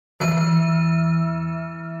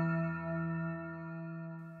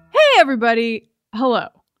everybody. Hello.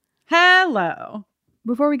 Hello.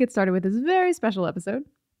 Before we get started with this very special episode,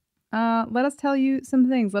 let us tell you some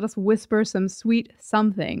things. Let us whisper some sweet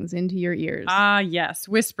some things into your ears. Ah, yes.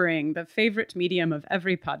 Whispering, the favorite medium of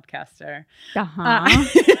every podcaster.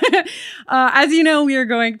 As you know, we are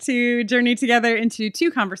going to journey together into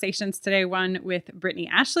two conversations today, one with Brittany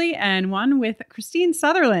Ashley and one with Kristine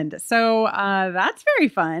Sutherland. So that's very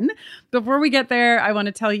fun. Before we get there, I want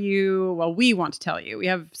to tell you, well, we want to tell you, we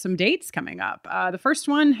have some dates coming up. The first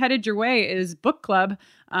one headed your way is book club.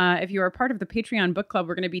 If you are part of the Patreon book club,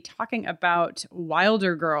 we're going to be talking about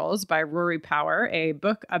Wilder Girls by Rory Power, a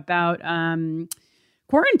book about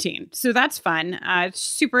quarantine. So that's fun. It's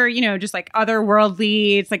super, just like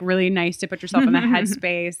otherworldly. It's like really nice to put yourself in the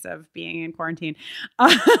headspace of being in quarantine.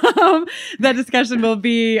 That discussion will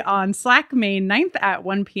be on Slack, May 9th at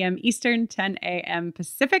 1 p.m. Eastern, 10 a.m.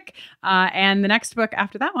 Pacific. And the next book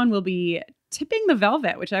after that one will be Tipping the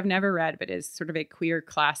Velvet, which I've never read, but is sort of a queer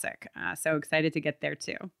classic. So excited to get there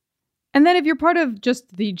too. And then if you're part of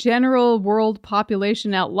just the general world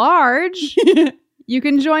population at large, you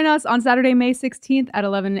can join us on Saturday, May 16th at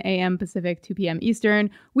 11 a.m. Pacific, 2 p.m. Eastern.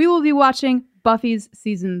 We will be watching Buffy's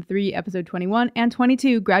Season 3, Episode 21 and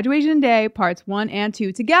 22, Graduation Day, Parts 1 and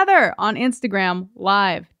 2, together on Instagram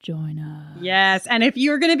Live. Join us. Yes, and if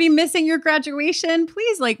you're going to be missing your graduation,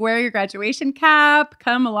 please wear your graduation cap.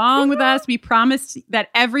 Come along with us. We promise that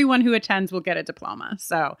everyone who attends will get a diploma.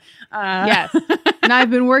 So, yes. And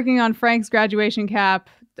I've been working on Frank's graduation cap.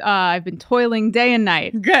 I've been toiling day and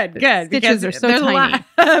night. Good. Stitches are so tiny.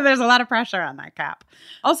 There's a lot of pressure on that cap.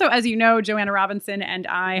 Also, as you know, Joanna Robinson and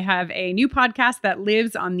I have a new podcast that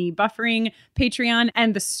lives on the Buffering Patreon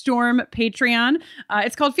and the Storm Patreon.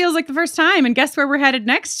 It's called Feels Like the First Time. And guess where we're headed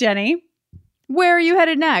next, Jenny? Where are you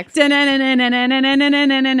headed next? Batman.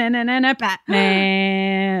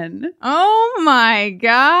 Oh my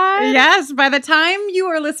God. Yes. By the time you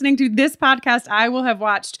are listening to this podcast, I will have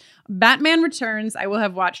watched Batman Returns, I will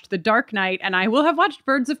have watched The Dark Knight, and I will have watched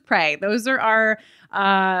Birds of Prey. Those are our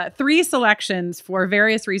three selections for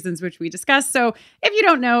various reasons, which we discussed. So if you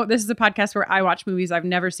don't know, this is a podcast where I watch movies I've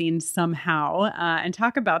never seen somehow and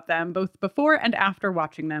talk about them both before and after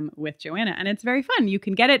watching them with Joanna. And it's very fun. You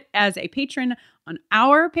can get it as a patron on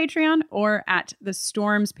our Patreon or at the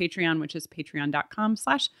Storm's Patreon, which is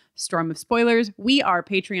patreon.com/Storm of Spoilers. We are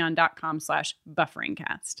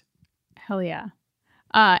patreon.com/BufferingCast. Hell yeah.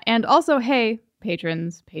 And also, hey,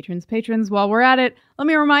 patrons, while we're at it, let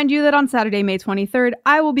me remind you that on Saturday, May 23rd,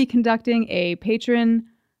 I will be conducting a patron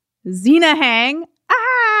Xena Hang,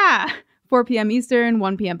 4 p.m. Eastern,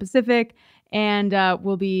 1 p.m. Pacific, and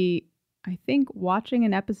we'll be, I think, watching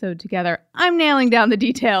an episode together. I'm nailing down the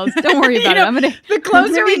details. Don't worry about it. I'm gonna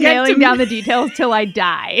be nailing down the details till I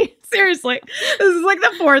die. Seriously. This is like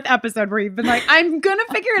the fourth episode where you've been like, I'm going to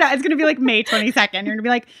figure it out. It's going to be like May 22nd. You're going to be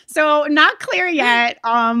like, so not clear yet.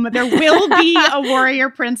 There will be a warrior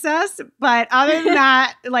princess, but other than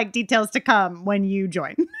that, details to come when you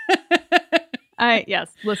join.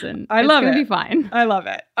 Yes, listen. I love it. It's going to be fine. I love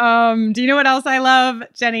it. Do you know what else I love,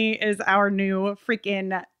 Jenny, is our new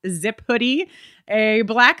freaking zip hoodie. A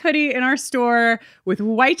black hoodie in our store with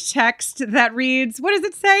white text that reads, what does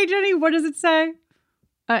it say, Jenny? What does it say?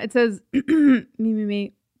 It says,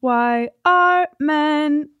 me. Why are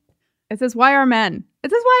men? It says, why are men? It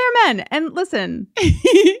says, why are men? And listen,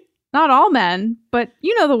 not all men, but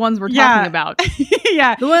you know the ones we're talking about.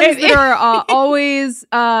 Yeah. The ones that are always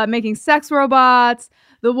making sex robots.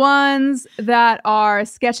 The ones that are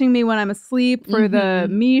sketching me when I'm asleep for the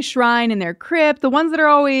me shrine in their crypt. The ones that are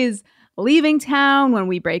always leaving town when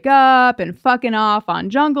we break up and fucking off on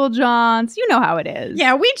jungle jaunts. You know how it is.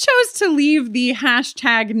 Yeah, we chose to leave the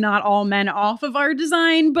hashtag not all men off of our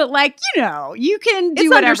design, but you can do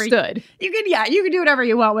whatever. Understood. You can do whatever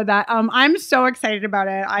you want with that. I'm so excited about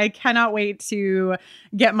it. I cannot wait to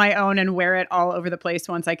get my own and wear it all over the place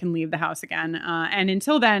once I can leave the house again. And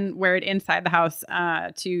until then, wear it inside the house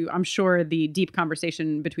to, I'm sure, the deep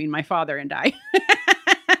conversation between my father and I.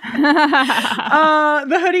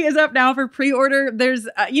 The hoodie is up now for pre-order. There's,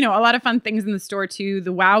 a lot of fun things in the store too.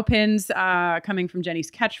 The WOW pins, coming from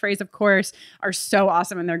Jenny's catchphrase, of course, are so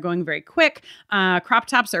awesome and they're going very quick. Crop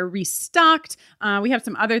tops are restocked. We have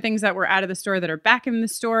some other things that were out of the store that are back in the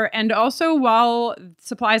store. And also, while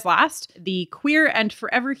supplies last, the Queer and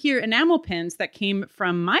Forever Here enamel pins that came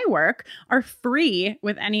from my work are free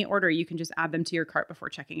with any order. You can just add them to your cart before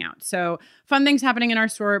checking out. So fun things happening in our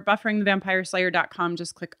store, bufferingthevampireslayer.com.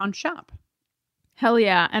 Just click on shop. Hell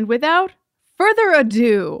yeah. And without further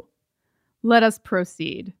ado, let us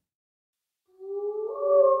proceed.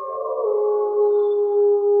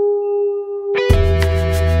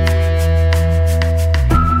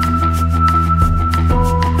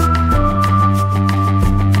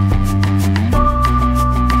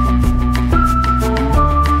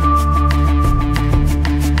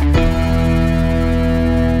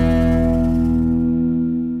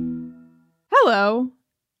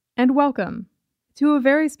 and welcome to a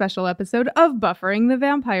very special episode of Buffering the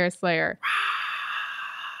Vampire Slayer.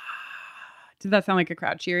 Did that sound like a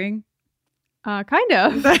crowd cheering? Kind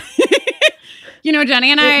of.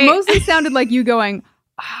 Jenny and It mostly sounded like you going,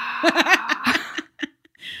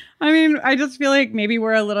 I mean, I just feel like maybe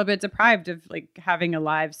we're a little bit deprived of like having a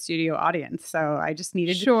live studio audience. So I just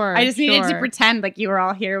needed to pretend like you were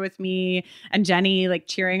all here with me and Jenny like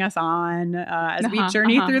cheering us on as we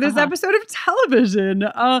journey through this episode of television.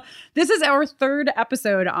 This is our third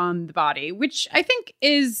episode on the body, which I think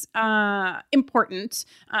is important.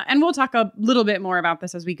 And we'll talk a little bit more about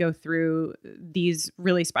this as we go through these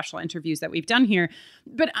really special interviews that we've done here.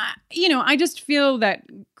 But, I just feel that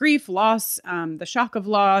grief, loss, the shock of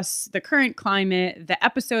loss, the current climate, the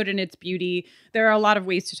episode and its beauty, there are a lot of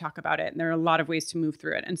ways to talk about it and there are a lot of ways to move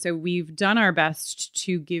through it. And so we've done our best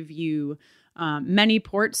to give you many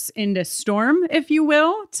ports into storm, if you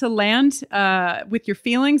will, to land with your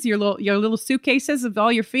feelings, your little suitcases of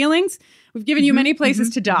all your feelings. We've given you many places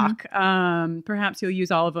to dock. Perhaps you'll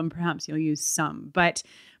use all of them. Perhaps you'll use some. But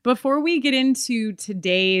before we get into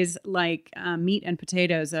today's meat and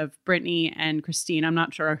potatoes of Brittany and Kristine, I'm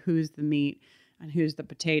not sure who's the meat and who's the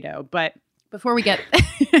potato, but before we get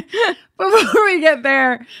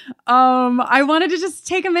there, I wanted to just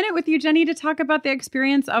take a minute with you, Jenny, to talk about the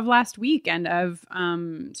experience of last week and of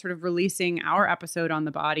sort of releasing our episode on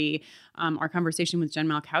the body, our conversation with Jen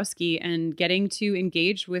Malkowski, and getting to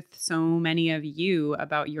engage with so many of you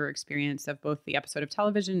about your experience of both the episode of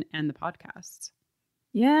television and the podcast.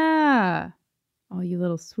 Yeah. All you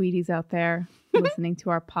little sweeties out there listening to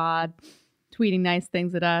our pod, tweeting nice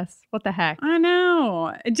things at us. What the heck? I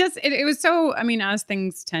know. It was so, as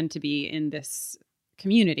things tend to be in this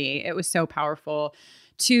community, it was so powerful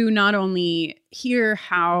to not only hear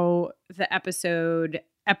how the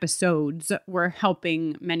episodes were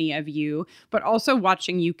helping many of you, but also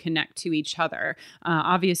watching you connect to each other.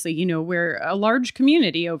 Obviously, we're a large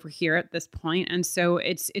community over here at this point. And so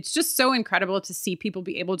it's just so incredible to see people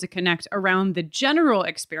be able to connect around the general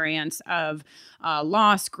experience of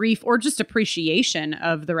loss, grief, or just appreciation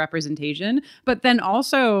of the representation, but then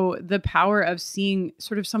also the power of seeing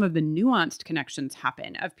sort of some of the nuanced connections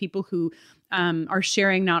happen of people who are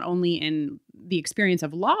sharing not only in the experience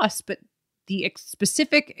of loss, but the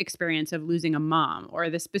specific experience of losing a mom or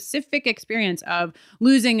the specific experience of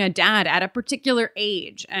losing a dad at a particular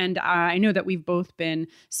age. And I know that we've both been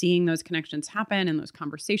seeing those connections happen and those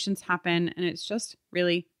conversations happen. And it's just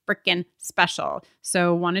really freaking special.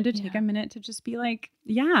 So wanted to take a minute to just be like,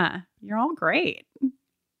 yeah, you're all great.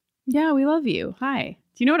 Yeah, we love you. Hi.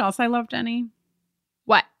 Do you know what else I love, Jenny?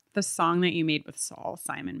 What? The song that you made with Saul,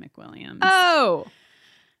 Simon McWilliams. Oh,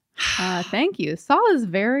 thank you. Saul is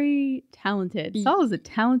very talented. Saul is a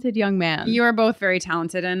talented young man. You are both very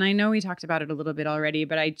talented. And I know we talked about it a little bit already,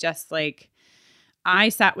 but I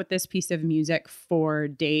sat with this piece of music for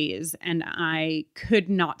days and I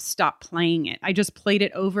could not stop playing it. I just played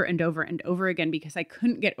it over and over and over again because I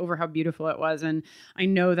couldn't get over how beautiful it was. And I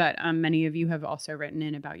know that many of you have also written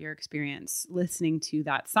in about your experience listening to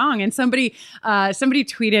that song. And somebody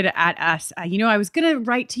tweeted at us, I was going to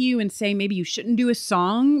write to you and say maybe you shouldn't do a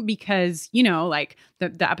song because,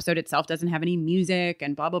 the episode itself doesn't have any music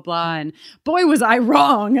and blah, blah, blah. And boy, was I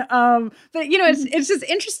wrong. But, it's just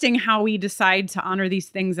interesting how we decide to honor these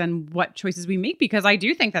things and what choices we make, because I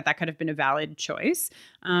do think that could have been a valid choice.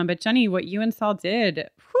 But Jenny, what you and Saul did,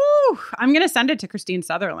 I'm going to send it to Kristine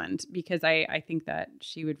Sutherland because I think that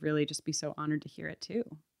she would really just be so honored to hear it too.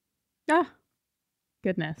 Ah,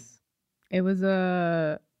 goodness. It was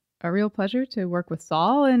a real pleasure to work with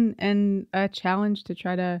Saul and a challenge to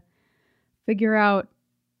try to figure out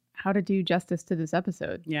how to do justice to this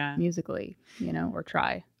episode musically, or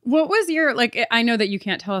try. What was your, I know that you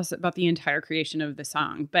can't tell us about the entire creation of the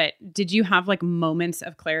song, but did you have moments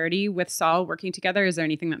of clarity with Saul working together? Is there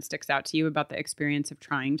anything that sticks out to you about the experience of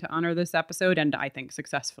trying to honor this episode and I think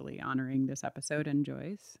successfully honoring this episode and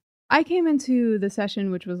Joyce? I came into the session,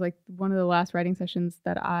 which was one of the last writing sessions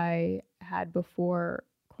that I had before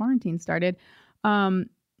quarantine started,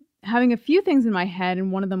 having a few things in my head.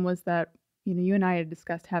 And one of them was that, you and I had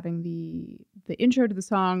discussed having the intro to the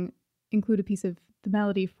song include a piece of the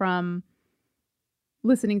melody from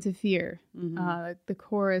Listening to Fear. Mm-hmm. The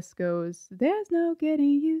chorus goes, "There's no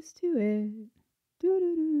getting used to it."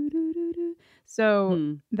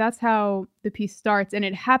 So that's how the piece starts. And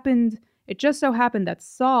it just so happened that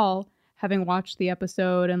Saul, having watched the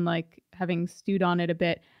episode and having stewed on it a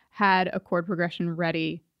bit, had a chord progression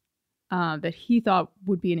ready that he thought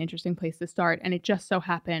would be an interesting place to start. And it just so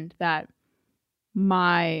happened that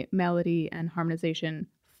my melody and harmonization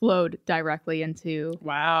flowed directly into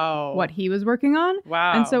Wow. what he was working on.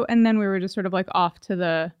 Wow. And then we were just sort of like off to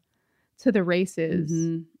the races.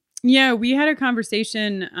 Mm-hmm. Yeah, we had a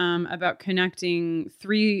conversation about connecting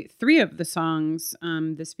three of the songs,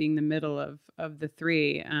 this being the middle of the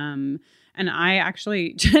three. And I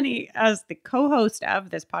actually, Jenny, as the co-host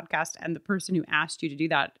of this podcast and the person who asked you to do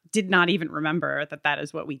that, did not even remember that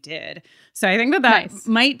is what we did. So I think that Nice.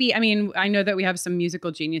 might be, I mean, I know that we have some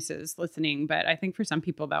musical geniuses listening, but I think for some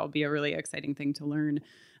people that will be a really exciting thing to learn,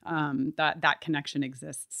 that connection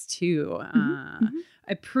exists too.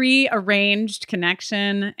 A pre-arranged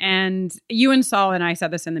connection. And you and Saul, and I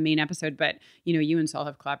said this in the main episode, but you and Saul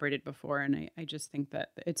have collaborated before. And I just think that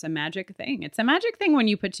it's a magic thing. It's a magic thing when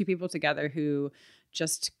you put two people together who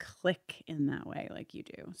just click in that way like you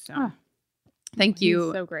do. So thank you.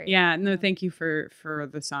 He's so great. Yeah, no, thank you for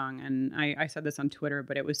the song. And I said this on Twitter,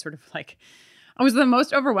 but it was sort of like, I was the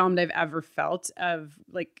most overwhelmed I've ever felt of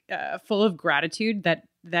like full of gratitude that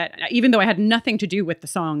even though I had nothing to do with the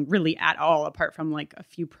song really at all, apart from like a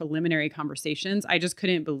few preliminary conversations, I just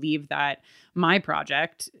couldn't believe that my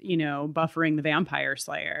project, Buffering the Vampire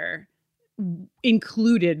Slayer,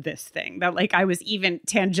 included this thing, that like I was even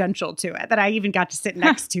tangential to it, that I even got to sit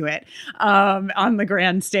next to it on the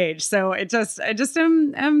grand stage. So I just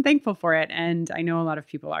am thankful for it. And I know a lot of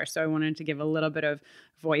people are. So I wanted to give a little bit of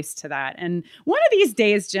voice to that. And one of these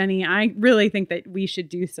days, Jenny, I really think that we should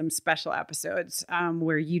do some special episodes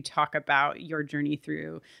where you talk about your journey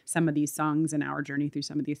through some of these songs and our journey through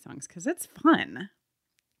some of these songs, because it's fun.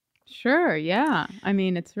 Sure, yeah. I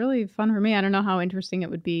mean, it's really fun for me. I don't know how interesting it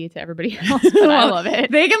would be to everybody else, but I love it.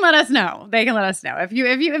 They can let us know.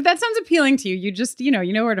 If that sounds appealing to you, you just you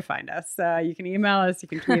know where to find us. You can email us, you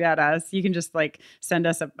can tweet at us, you can just like send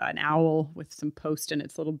us an owl with some post in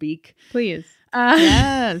its little beak. Please.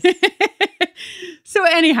 Yes. So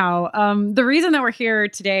anyhow, the reason that we're here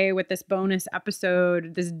today with this bonus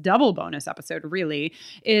episode, this double bonus episode really,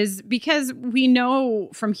 is because we know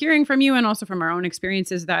from hearing from you and also from our own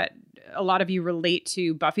experiences that a lot of you relate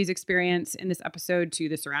to Buffy's experience in this episode, to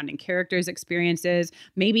the surrounding characters' experiences.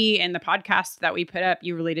 Maybe in the podcast that we put up,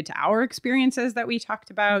 you related to our experiences that we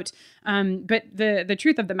talked about. But the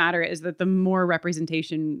truth of the matter is that the more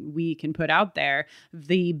representation we can put out there,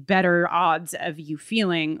 the better odds of you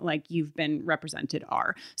feeling like you've been represented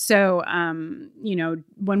are. So,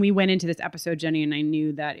 when we went into this episode, Jenny and I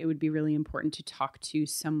knew that it would be really important to talk to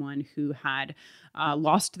someone who had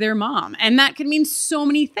lost their mom. And that can mean so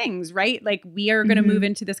many things, right? Like we are going to move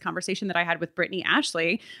into this conversation that I had with Brittany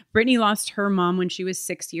Ashley. Brittany lost her mom when she was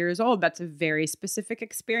 6 years old. That's a very specific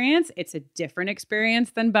experience. It's a different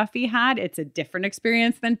experience than Buffy had. It's a different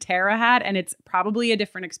experience than Tara had. And it's probably a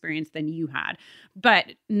different experience than you had.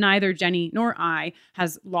 But neither Jenny nor I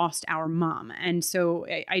has lost our mom. And so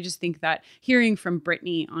I just think that hearing from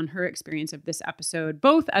Brittany on her experience of this episode,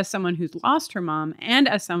 both as someone who's lost her mom and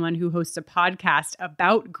as someone who hosts a podcast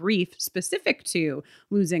about grief specific to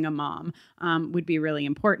losing a mom, would be really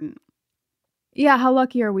important. Yeah, how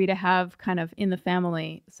lucky are we to have kind of in the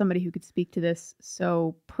family somebody who could speak to this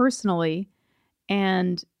so personally.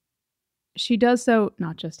 And she does so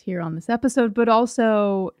not just here on this episode, but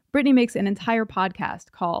also Brittany makes an entire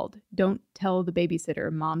podcast called Don't Tell the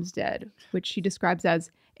Babysitter, Mom's Dead, which she describes as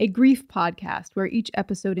a grief podcast where each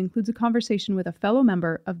episode includes a conversation with a fellow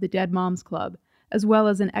member of the Dead Moms Club, as well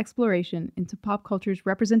as an exploration into pop culture's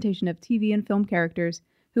representation of TV and film characters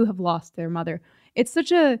who have lost their mother. It's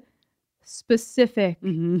such a specific,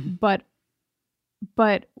 but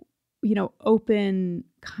open,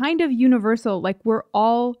 kind of universal, like we're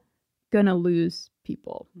all gonna lose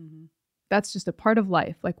people. That's just a part of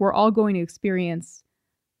life. Like we're all going to experience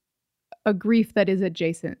a grief that is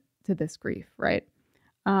adjacent to this grief, right?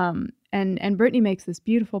 And Brittany makes this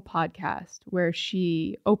beautiful podcast where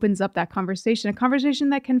she opens up that conversation, a conversation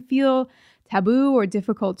that can feel taboo or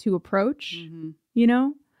difficult to approach,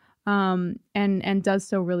 and does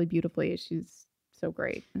so really beautifully. She's so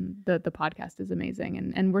great. And the podcast is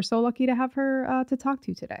amazing. And we're so lucky to have her to talk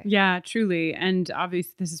to today. Yeah, truly. And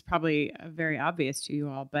obviously, this is probably very obvious to you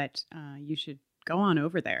all, but you should go on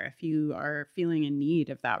over there if you are feeling in need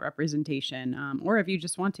of that representation, or if you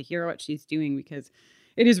just want to hear what she's doing, because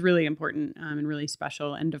it is really important and really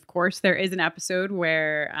special. And of course, there is an episode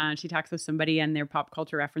where she talks with somebody and their pop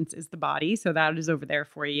culture reference is the body. So that is over there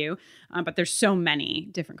for you. But there's so many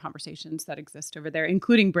different conversations that exist over there,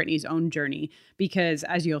 including Brittany's own journey, because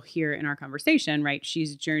as you'll hear in our conversation, right,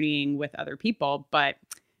 she's journeying with other people. But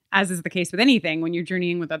as is the case with anything, when you're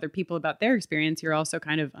journeying with other people about their experience, you're also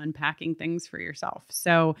kind of unpacking things for yourself.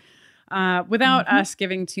 So without us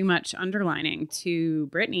giving too much underlining to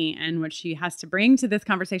Brittany and what she has to bring to this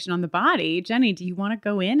conversation on the body. Jenny, do you want to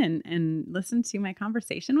go in and listen to my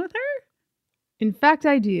conversation with her? In fact,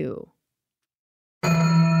 I do.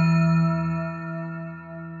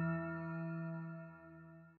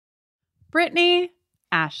 Brittany,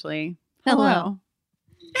 Ashley. Hello.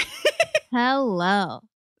 Hello.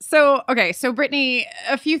 So Brittany,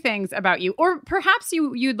 a few things about you, or perhaps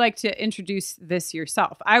you'd like to introduce this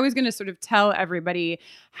yourself. I was going to sort of tell everybody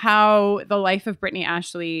how the life of Brittany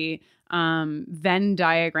Ashley Venn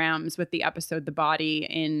diagrams with the episode The Body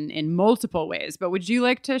in multiple ways. But would you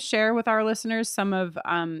like to share with our listeners some of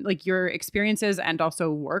like your experiences and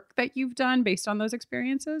also work that you've done based on those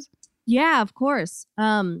experiences? Yeah, of course.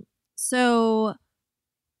 So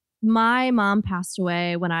my mom passed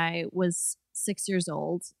away when I was 6 years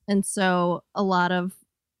old. And so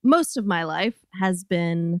most of my life has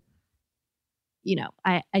been,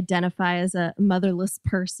 I identify as a motherless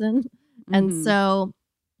person. Mm-hmm. And so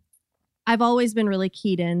I've always been really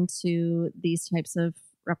keyed into these types of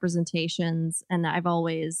representations. And I've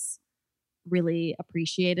always really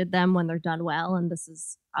appreciated them when they're done well. And this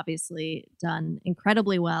is obviously done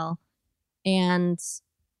incredibly well. And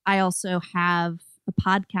I also have a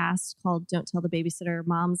podcast called Don't Tell the Babysitter,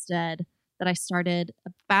 Mom's Dead, that I started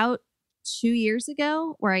about 2 years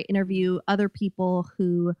ago, where I interview other people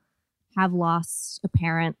who have lost a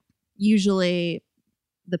parent, usually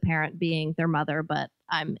the parent being their mother, but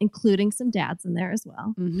I'm including some dads in there as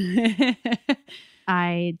well.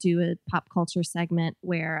 I do a pop culture segment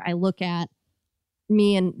where I look at,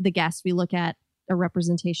 me and the guest, we look at a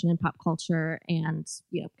representation in pop culture and,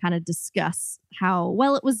 kind of discuss how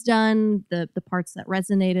well it was done, the parts that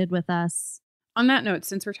resonated with us. On that note,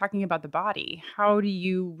 since we're talking about the body, how do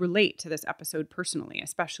you relate to this episode personally,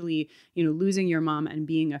 especially, losing your mom and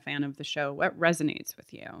being a fan of the show? What resonates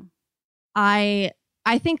with you? I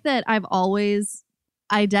think that I've always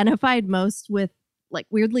identified most with, like,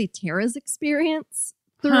 weirdly Tara's experience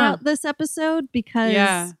throughout this episode,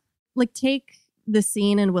 because take the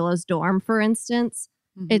scene in Willow's dorm, for instance.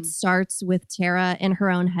 Mm-hmm. It starts with Tara in her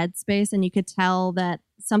own headspace, and you could tell that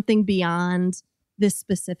something beyond this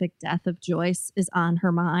specific death of Joyce is on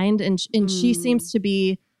her mind. And she seems to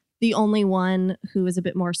be the only one who is a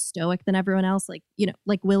bit more stoic than everyone else.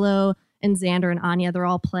 Like Willow and Xander and Anya, they're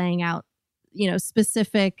all playing out,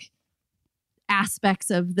 specific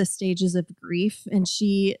aspects of the stages of grief. And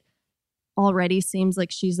she already seems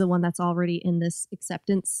like she's the one that's already in this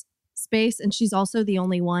acceptance space. And she's also the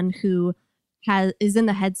only one who is in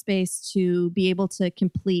the headspace to be able to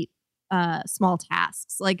complete small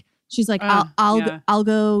tasks. Like, she's like, I'll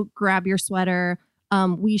go grab your sweater.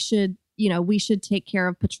 We should take care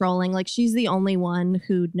of patrolling. Like, she's the only one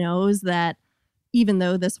who knows that even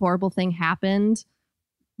though this horrible thing happened,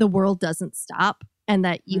 the world doesn't stop, and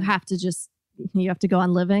that you have to go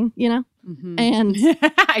on living, Mm-hmm. And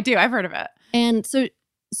I do. I've heard of it. And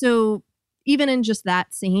so even in just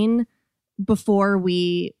that scene, before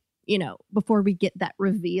we get that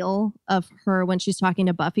reveal of her when she's talking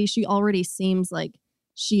to Buffy, she already seems like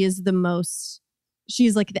she's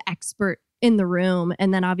like the expert in the room.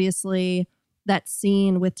 And then obviously that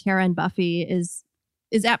scene with Tara and Buffy is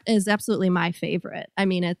absolutely my favorite. I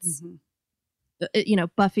mean, it's,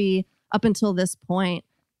 Buffy, up until this point,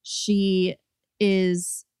 she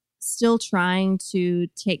is still trying to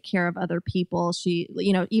take care of other people. She,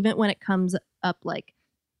 even when it comes up, like,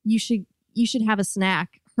 you should have a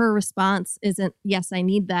snack, her response isn't, yes, I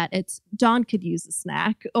need that. It's, Dawn could use a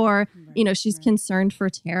snack. Or, she's concerned for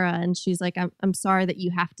Tara, and she's like, I'm sorry that you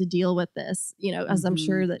have to deal with this, as I'm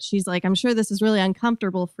sure that she's like, I'm sure this is really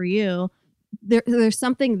uncomfortable for you. There's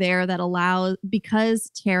something there that allows, because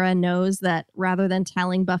Tara knows that rather than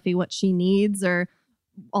telling Buffy what she needs or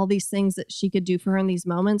all these things that she could do for her in these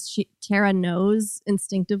moments, Tara knows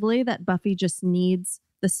instinctively that Buffy just needs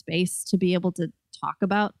the space to be able to talk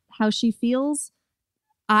about how she feels.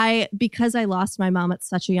 Because I lost my mom at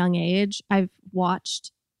such a young age, I've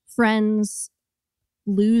watched friends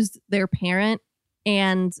lose their parent,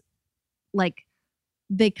 and like,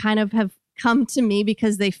 they kind of have come to me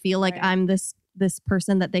because they feel like I'm this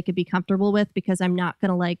person that they could be comfortable with, because I'm not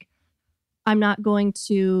going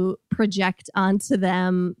to project onto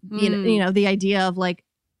them, the idea of like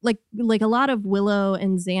a lot of Willow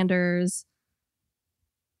and Xander's,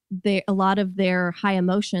 a lot of their high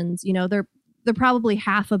emotions, they're probably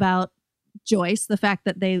half about Joyce, the fact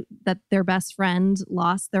that their best friend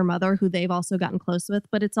lost their mother, who they've also gotten close with,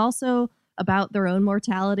 but it's also about their own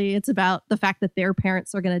mortality. It's about the fact that their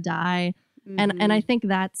parents are going to die. Mm-hmm. And I think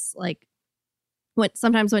that's like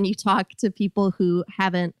sometimes when you talk to people who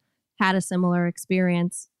haven't had a similar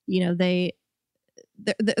experience, I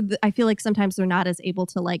feel like sometimes they're not as able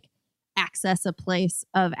to like access a place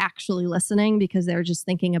of actually listening because they're just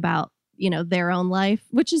thinking about, their own life,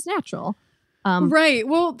 which is natural. Right.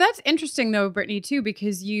 Well, that's interesting though, Brittany, too,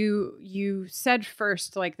 because you said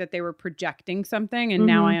first like that they were projecting something, and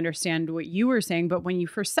now I understand what you were saying. But when you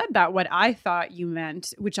first said that, what I thought you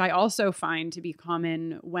meant, which I also find to be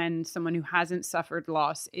common when someone who hasn't suffered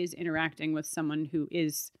loss is interacting with someone who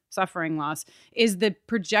is suffering loss, is the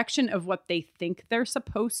projection of what they think they're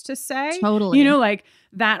supposed to say. Totally. Like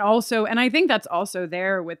that also. And I think that's also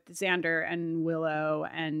there with Xander and Willow.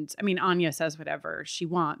 And I mean, Anya says whatever she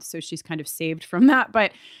wants, so she's kind of saved from that.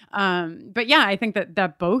 But yeah, I think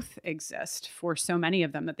that both exist for so many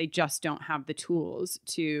of them, that they just don't have the tools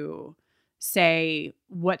to say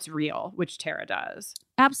what's real, which Tara does.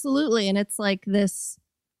 Absolutely. And it's like this,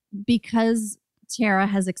 because Tara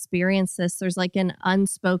has experienced this, there's like an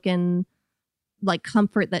unspoken like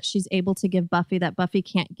comfort that she's able to give Buffy that Buffy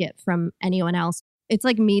can't get from anyone else. It's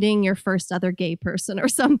like meeting your first other gay person or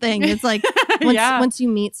something. It's like once you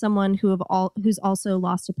meet someone who's also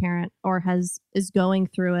lost a parent or is going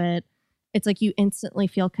through it, it's like you instantly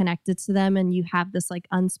feel connected to them, and you have this like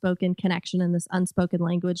unspoken connection and this unspoken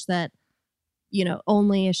language that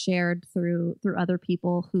only is shared through other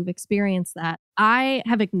people who've experienced that. I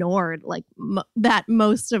have ignored like that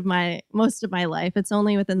most of my life. It's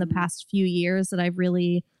only within the past few years that I've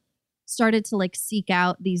really started to like seek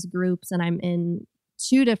out these groups, and I'm in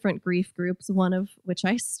 2 different grief groups, one of which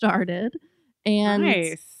I started, and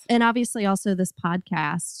nice. And obviously also this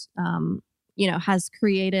podcast has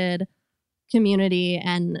created community,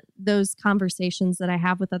 and those conversations that I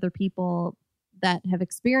have with other people that have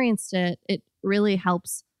experienced it really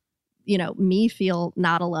helps, me feel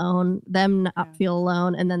not alone, them not feel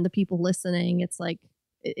alone. And then the people listening, it's like,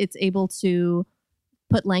 it's able to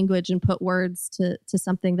put language and put words to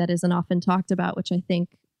something that isn't often talked about, which I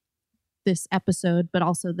think this episode, but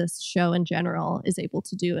also this show in general, is able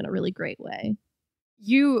to do in a really great way.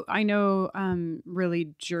 You, I know,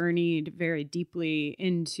 really journeyed very deeply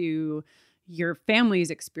into your family's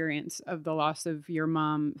experience of the loss of your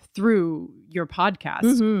mom through your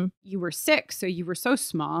podcast. You were sick, so you were so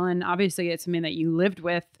small, and obviously it's something that you lived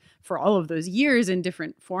with for all of those years in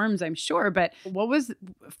different forms, I'm sure. But what was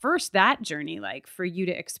first that journey like for you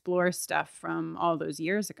to explore stuff from all those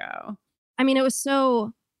years ago? I mean, it was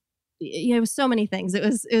so many things. It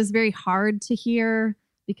was very hard to hear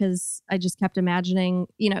because I just kept imagining,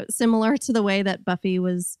 similar to the way that Buffy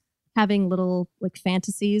was having little like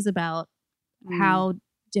fantasies about how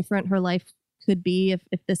different her life could be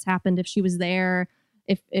if this happened, if she was there,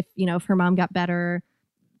 if her mom got better,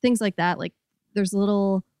 things like that. Like there's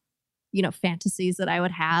little, fantasies that I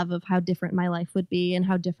would have of how different my life would be and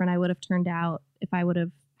how different I would have turned out if I would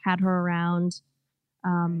have had her around.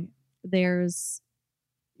 There's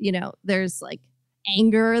like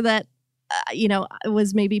anger that,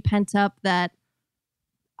 was maybe pent up, that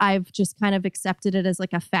I've just kind of accepted it as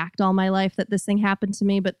like a fact all my life that this thing happened to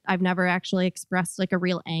me, but I've never actually expressed like a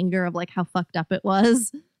real anger of like how fucked up it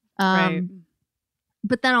was.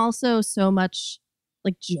 But then also so much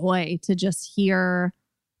like joy to just hear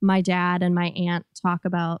my dad and my aunt talk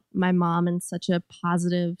about my mom in such a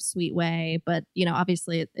positive, sweet way. But,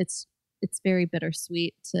 obviously it's very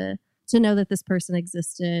bittersweet to know that this person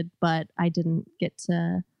existed, but I didn't get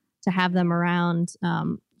to have them around.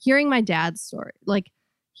 Hearing my dad's story, like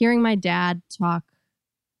hearing my dad talk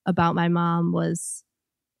about my mom was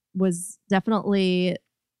definitely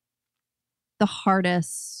the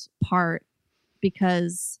hardest part,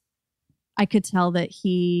 because I could tell that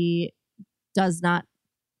he does not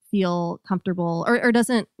feel comfortable or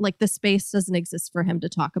doesn't like, the space doesn't exist for him to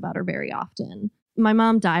talk about her very often. My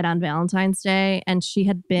mom died on Valentine's Day, and she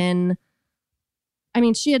had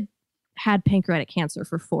had pancreatic cancer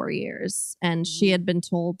for 4 years, and she had been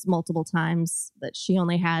told multiple times that she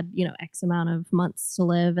only had, X amount of months to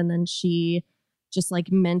live. And then she just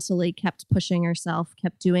like mentally kept pushing herself,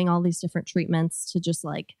 kept doing all these different treatments to just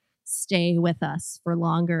like stay with us for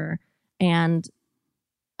longer. And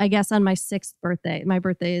I guess on my 6th birthday, my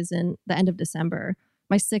birthday is in the end of December,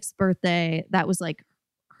 my 6th birthday, that was like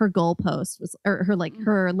her goalpost was, or her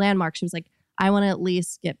landmark. She was like, I want to at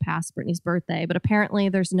least get past Brittany's birthday. But apparently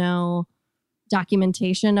there's no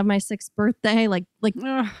documentation of my 6th birthday.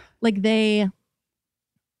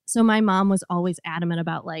 So my mom was always adamant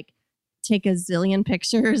about like, take a zillion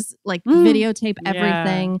pictures, like videotape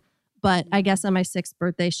everything. Yeah. But I guess on my 6th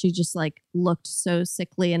birthday, she just like looked so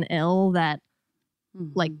sickly and ill that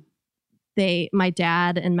like my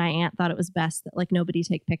dad and my aunt thought it was best that like nobody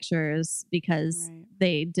take pictures, because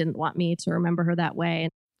they didn't want me to remember her that way.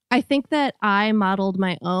 I think that I modeled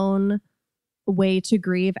my own way to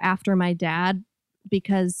grieve after my dad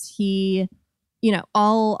because he,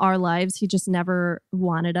 all our lives, he just never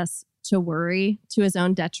wanted us to worry to his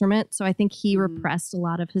own detriment. So I think he repressed a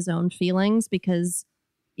lot of his own feelings because,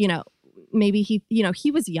 maybe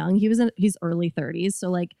he was young. He was in his early 30s. So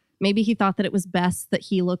like maybe he thought that it was best that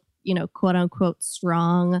he looked, quote unquote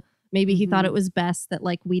strong. Maybe he thought it was best that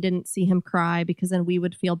like we didn't see him cry because then we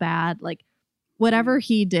would feel bad. Like whatever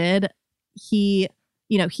he did, he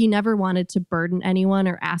never wanted to burden anyone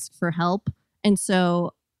or ask for help. And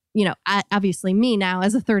so, obviously me now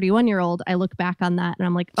as a 31-year-old, I look back on that and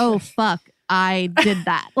I'm like, oh, fuck, I did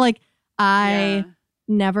that. Like I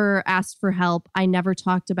never asked for help. I never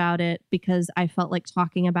talked about it because I felt like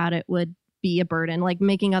talking about it would be a burden. Like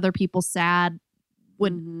making other people sad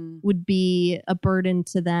would be a burden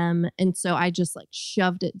to them. And so I just like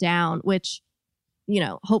shoved it down, which,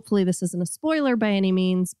 hopefully this isn't a spoiler by any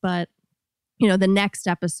means, but the next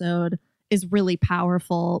episode is really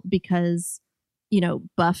powerful because,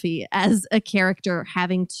 Buffy as a character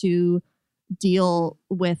having to deal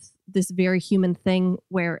with this very human thing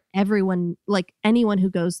where everyone, like anyone who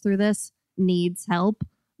goes through this needs help.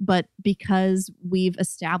 But because we've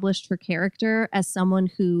established her character as someone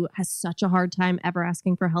who has such a hard time ever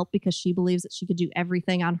asking for help because she believes that she could do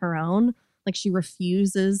everything on her own, like she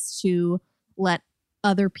refuses to let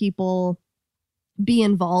other people be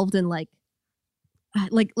involved in like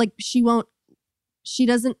she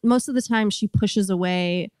doesn't, most of the time she pushes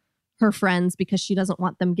away her friends because she doesn't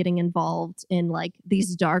want them getting involved in like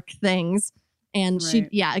these dark things. And she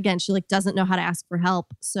like doesn't know how to ask for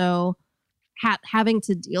help. So having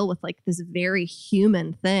to deal with like this very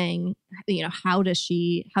human thing, how does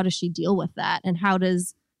she deal with that? And how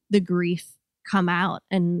does the grief come out?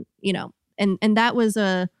 And, and that was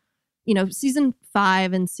season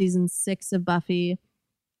 5 and season 6 of Buffy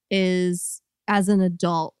is, as an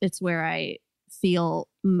adult, it's where I feel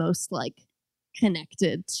most like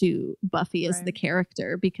connected to Buffy as the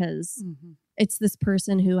character because it's this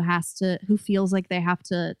person who feels like they have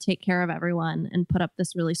to take care of everyone and put up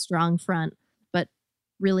this really strong front, but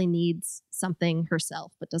really needs something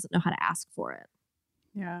herself, but doesn't know how to ask for it.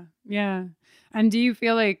 Yeah. Yeah. And do you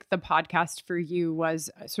feel like the podcast for you was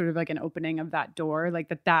sort of like an opening of that door, like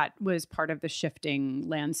that was part of the shifting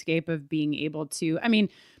landscape of being able to, I mean,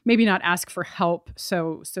 maybe not ask for help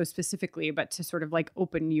so specifically, but to sort of like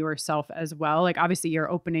open yourself as well? Like obviously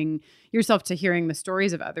you're opening yourself to hearing the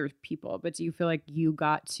stories of other people, but do you feel like you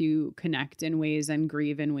got to connect in ways and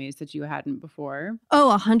grieve in ways that you hadn't before?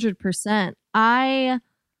 Oh, 100%. I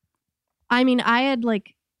mean, I had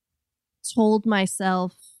like told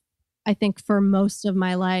myself, I think for most of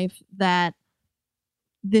my life, that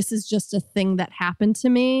this is just a thing that happened to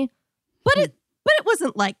me, but it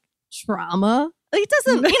wasn't like trauma. Like, it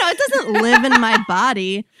doesn't live in my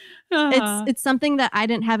body. It's something that I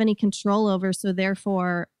didn't have any control over, so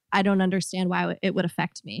therefore I don't understand why it would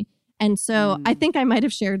affect me. And so I think I might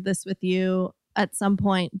have shared this with you at some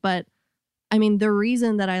point, but I mean, the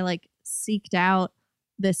reason that I like seeked out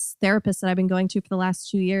this therapist that I've been going to for the last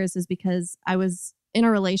 2 years is because I was in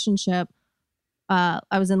a relationship. I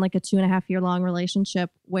was in like a 2.5 year long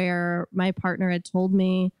relationship where my partner had told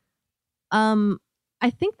me, I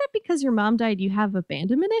think that because your mom died, you have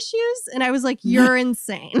abandonment issues. And I was like, you're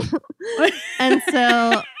insane. And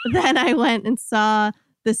so then I went and saw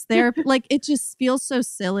this therapist. Like, it just feels so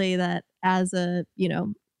silly that as a,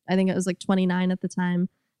 I think it was like 29 at the time.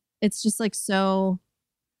 It's just like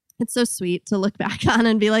it's so sweet to look back on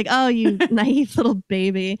and be like, oh, you naive little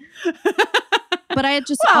baby. But I had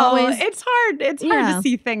just always... It's hard to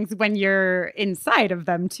see things when you're inside of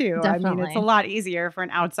them too. Definitely. I mean, it's a lot easier for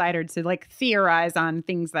an outsider to like theorize on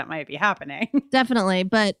things that might be happening. Definitely.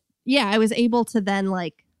 But yeah, I was able to then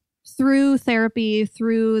like through therapy,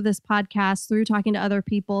 through this podcast, through talking to other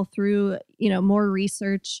people, through, more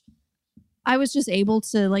research, I was just able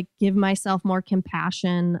to like give myself more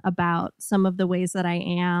compassion about some of the ways that I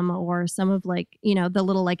am, or some of like, the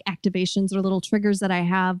little like activations or little triggers that I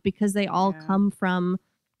have, because they all come from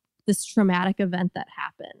this traumatic event that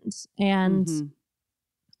happened. And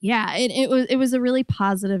it was a really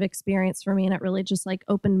positive experience for me. And it really just like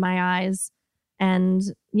opened my eyes, and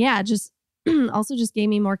just also just gave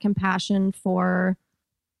me more compassion for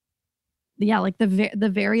like the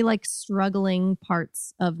very like struggling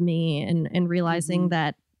parts of me, and realizing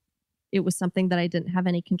that it was something that I didn't have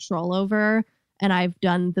any control over, and I've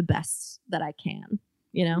done the best that I can,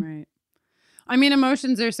 Right. I mean,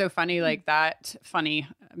 emotions are so funny like that. Funny,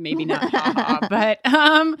 maybe not, haha, but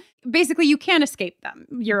basically you can't escape them,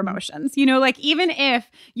 your emotions. You know, like even if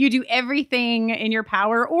you do everything in your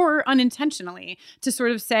power or unintentionally to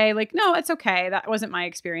sort of say like, no, it's okay. That wasn't my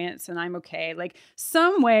experience and I'm okay. Like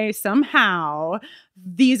some way, somehow,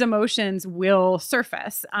 these emotions will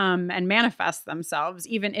surface and manifest themselves,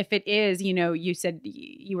 even if it is, you know, you said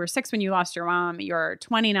you were 6 when you lost your mom, you're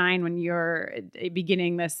 29 when you're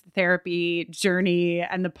beginning this therapy journey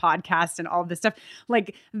and the podcast and all of this stuff.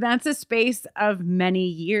 Like that's a space of many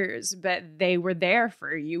years, but they were there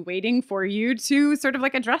for you, waiting for you to sort of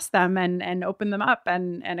like address them and open them up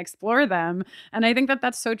and explore them. And I think that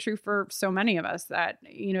that's so true for so many of us that,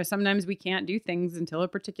 you know, sometimes we can't do things until a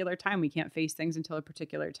particular time. We can't face things until a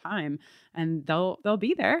particular time, and they'll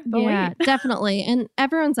be there. They'll wait. Definitely. And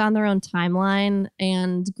everyone's on their own timeline,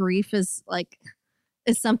 and grief is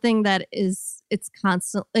something that it's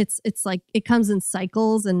constant. It's like it comes in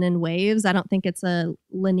cycles and in waves. I don't think it's a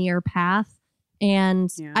linear path. And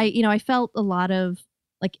I felt a lot of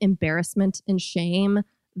like embarrassment and shame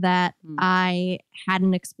that I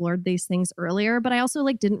hadn't explored these things earlier, but I also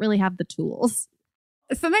like didn't really have the tools.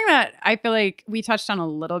 Something that I feel like we touched on a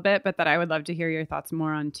little bit, but that I would love to hear your thoughts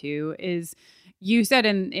more on too, is you said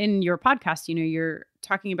in your podcast, you know, you're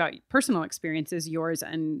talking about personal experiences, yours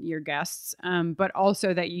and your guests, but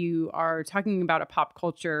also that you are talking about a pop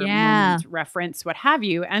culture moment, reference, what have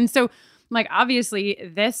you. And so like, obviously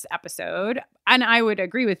this episode, and I would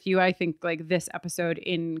agree with you, I think like this episode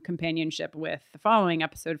in companionship with the following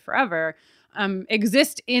episode, Forever,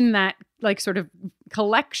 exist in that like sort of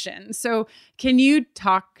collection. So can you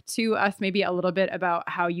talk to us maybe a little bit about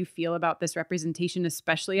how you feel about this representation,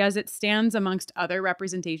 especially as it stands amongst other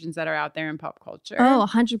representations that are out there in pop culture? Oh,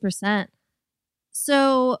 100%.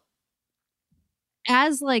 So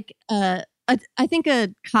as like I think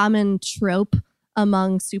a common trope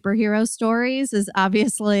among superhero stories is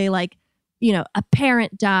obviously like, you know, a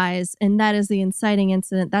parent dies and that is the inciting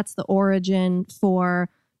incident. That's the origin for,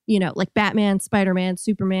 you know, like Batman, Spider-Man,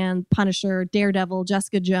 Superman, Punisher, Daredevil,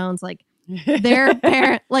 Jessica Jones, like their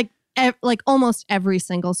parent, like almost every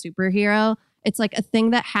single superhero. It's like a thing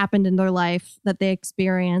that happened in their life that they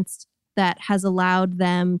experienced that has allowed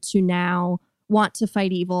them to now want to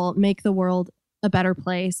fight evil, make the world a better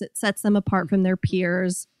place. It sets them apart from their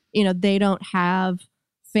peers. You know, they don't have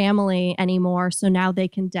family anymore. So now they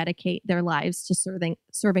can dedicate their lives to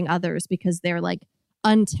serving others because they're like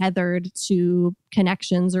untethered to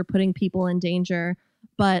connections or putting people in danger.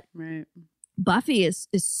 But Buffy is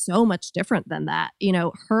so much different than that. You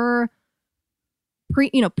know, her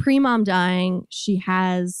pre-mom dying, she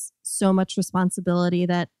has so much responsibility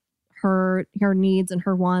that her needs and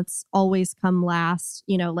her wants always come last.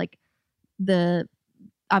 You know, like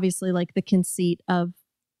obviously like the conceit of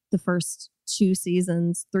the first 3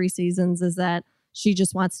 seasons is that she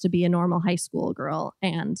just wants to be a normal high school girl.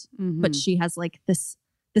 And, but she has like this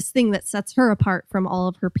thing that sets her apart from all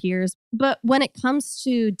of her peers. But when it comes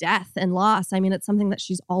to death and loss, I mean, it's something that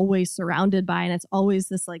she's always surrounded by. And it's always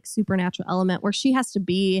this like supernatural element where she has to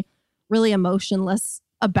be really emotionless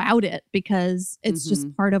about it because it's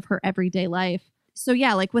just part of her everyday life. So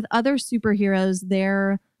yeah, like with other superheroes,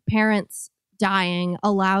 their parents dying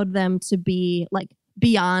allowed them to be like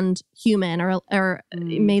beyond human or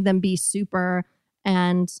made them be super.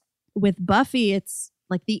 And with Buffy, it's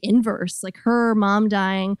like the inverse. Like her mom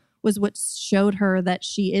dying was what showed her that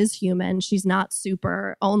she is human. She's not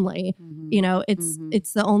super only. You know, it's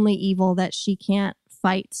the only evil that she can't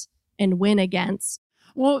fight and win against.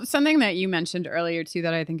 Well, something that you mentioned earlier, too,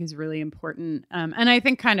 that I think is really important, and I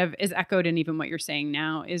think kind of is echoed in even what you're saying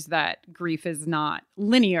now, is that grief is not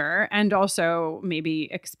linear, and also maybe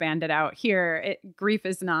expanded out here. Grief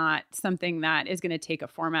is not something that is going to take a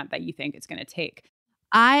format that you think it's going to take.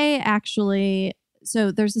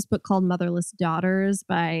 So there's this book called Motherless Daughters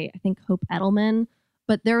by, I think, Hope Edelman.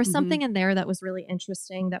 But there was something in there that was really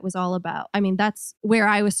interesting that was all about, I mean, that's where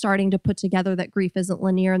I was starting to put together that grief isn't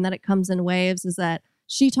linear and that it comes in waves, is that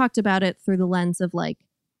she talked about it through the lens of like,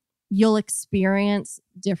 you'll experience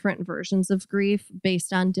different versions of grief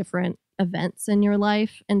based on different events in your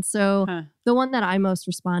life. And so the one that I most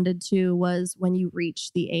responded to was when you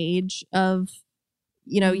reach the age of,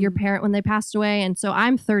 you know, your parent when they passed away. And so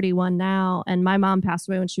I'm 31 now, and my mom passed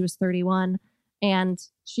away when she was 31. And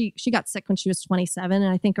she got sick when she was 27.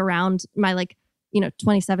 And I think around my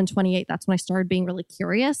 27, 28, that's when I started being really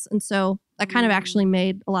curious. And so that kind of actually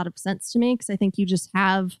made a lot of sense to me, because I think you just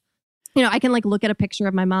have, you know, I can like look at a picture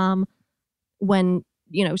of my mom when,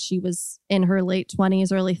 you know, she was in her late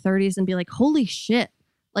 20s, early 30s and be like, holy shit.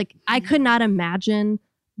 Like I could not imagine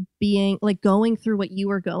being like going through what you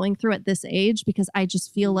were going through at this age, because I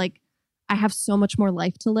just feel like I have so much more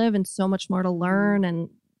life to live and so much more to learn and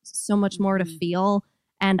so much more to feel.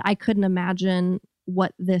 And I couldn't imagine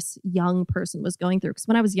what this young person was going through. Because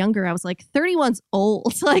when I was younger, I was like, 31's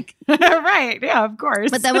old. Like, right. Yeah, of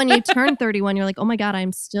course. but then when you turn 31, you're like, oh my God,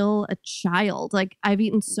 I'm still a child. Like, I've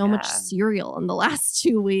eaten so much cereal in the last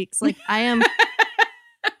 2 weeks. Like, I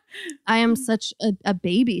am such a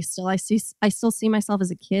baby still. I still see myself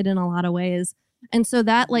as a kid in a lot of ways. And so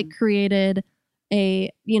that like created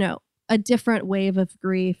a different wave of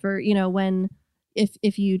grief, or, when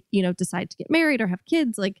if you, decide to get married or have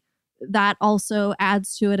kids, like that also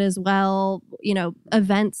adds to it as well.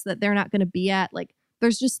 Events that they're not going to be at, like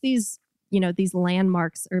there's just these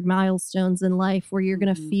landmarks or milestones in life where you're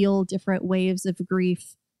going to feel different waves of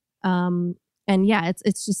grief. And yeah,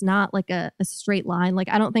 it's just not like a straight line. Like,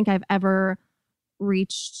 I don't think I've ever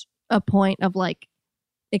reached a point of like,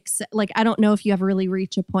 I don't know if you ever really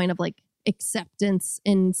reach a point of like acceptance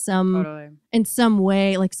in some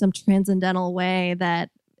way, like some transcendental way that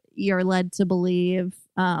you're led to believe.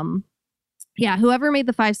 Whoever made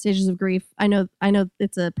the 5 stages of grief, I know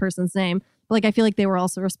it's a person's name, but like I feel like they were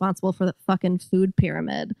also responsible for the fucking food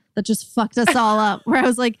pyramid that just fucked us all up. Where I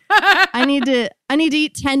was like, I need to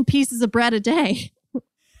eat 10 pieces of bread a day.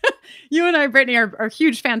 You and I, Brittany, are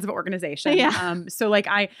huge fans of organization. Yeah. So like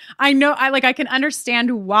I know I can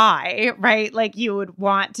understand why, right? Like you would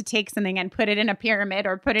want to take something and put it in a pyramid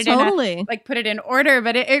or put it put it in order,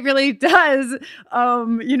 but it really does.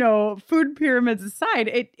 Food pyramids aside,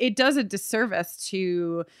 it does a disservice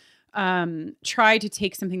to try to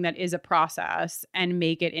take something that is a process and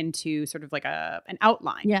make it into sort of like an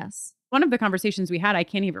outline. Yes. One of the conversations we had, I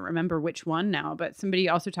can't even remember which one now, but somebody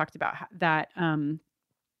also talked about that.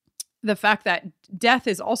 The fact that death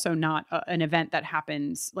is also not an event that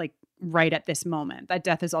happens like right at this moment, that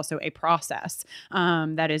death is also a process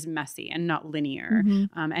that is messy and not linear,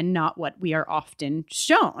 and not what we are often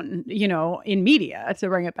shown, in media, to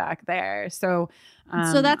bring it back there. So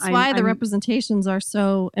that's why the representations are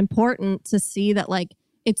so important, to see that like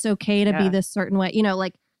it's okay to be this certain way.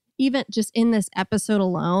 Like even just in this episode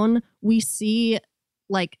alone, we see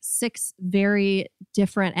like 6 very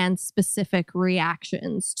different and specific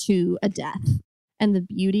reactions to a death. And the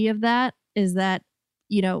beauty of that is that,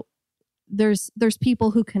 there's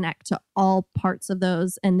people who connect to all parts of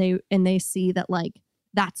those, and they see that like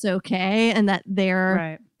that's okay, and that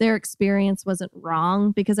their experience wasn't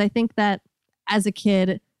wrong. Because I think that as a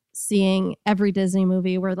kid, seeing every Disney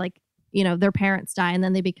movie where like, their parents die and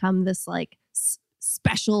then they become this like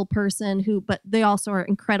special person but they also are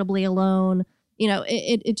incredibly alone.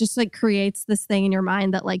 It just like creates this thing in your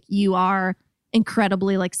mind that like you are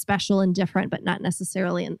incredibly like special and different, but not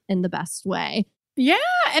necessarily in the best way. Yeah.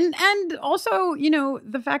 And also,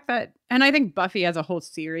 the fact that, and I think Buffy as a whole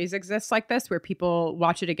series exists like this, where people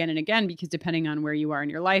watch it again and again, because depending on where you are in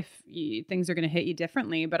your life, things are going to hit you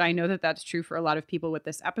differently. But I know that that's true for a lot of people with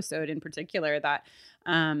this episode in particular, that,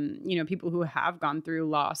 people who have gone through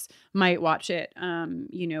loss might watch it, 1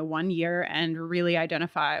 year and really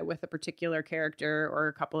identify with a particular character or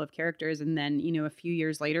a couple of characters. And then, a few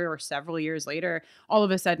years later or several years later, all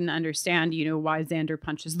of a sudden understand, why Xander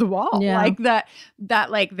punches the wall. Yeah. Like that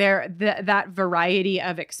like that variety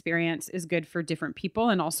of experience is good for different people,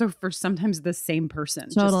 and also for sometimes the same person,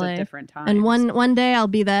 totally, just at different times. And one day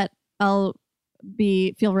I'll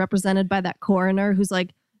feel represented by that coroner who's like,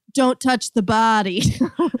 don't touch the body.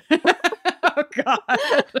 Oh God.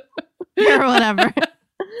 Or whatever.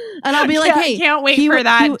 And I'll be like, hey, can't wait for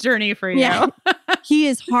that journey for you. Yeah, he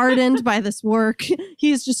is hardened by this work.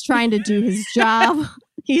 He is just trying to do his job.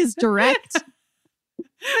 He is direct.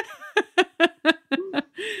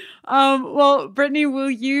 Well, Brittany,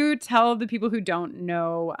 will you tell the people who don't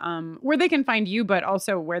know where they can find you, but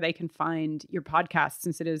also where they can find your podcast,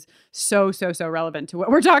 since it is so relevant to what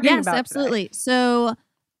we're talking about? Yes, absolutely. Today. So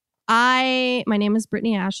my name is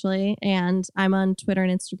Brittany Ashley, and I'm on Twitter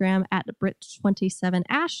and Instagram at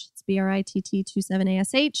Brit27Ash. It's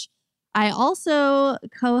BRITT27ASH. I also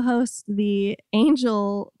co-host the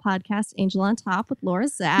Angel podcast, Angel on Top, with Laura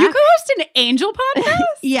Zach. You co-host an Angel podcast?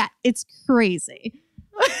 Yeah, it's crazy.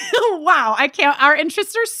 Wow, I can't. Our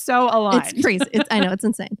interests are so aligned. It's crazy. I know, it's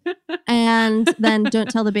insane. And then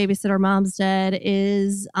Don't Tell the Babysitter Mom's Dead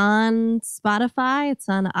is on Spotify. It's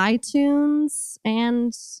on iTunes.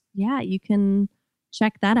 And yeah, you can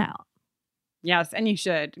check that out. Yes, and you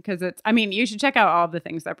should, because you should check out all the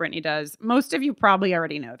things that Brittany does. Most of you probably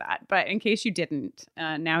already know that, but in case you didn't,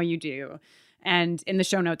 now you do. And in the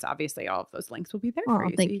show notes, obviously, all of those links will be there for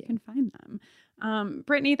you, so you can find them.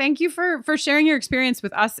 Brittany, thank you for sharing your experience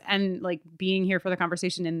with us and like being here for the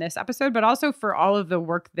conversation in this episode, but also for all of the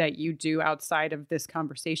work that you do outside of this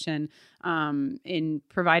conversation in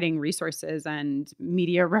providing resources and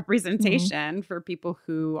media representation for people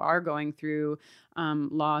who are going through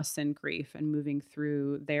loss and grief and moving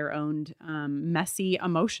through their own messy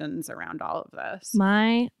emotions around all of this.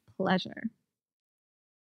 My pleasure.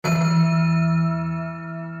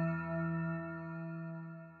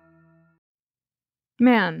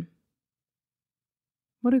 Man,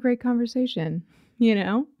 what a great conversation, you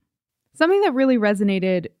know? Something that really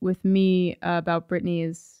resonated with me about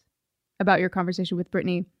your conversation with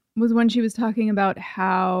Brittany was when she was talking about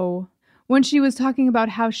how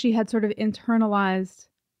she had sort of internalized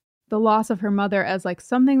the loss of her mother as like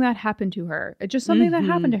something that happened to her. It's just something that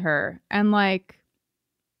happened to her. And like,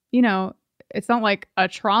 you know, it's not like a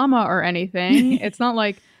trauma or anything. It's not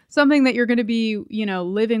like something that you're going to be, you know,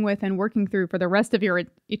 living with and working through for the rest of your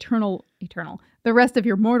the rest of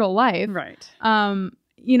your mortal life. Right.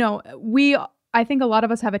 You know, I think a lot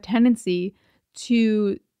of us have a tendency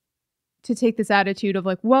to take this attitude of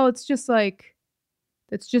like, well, it's just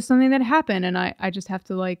something that happened. And I just have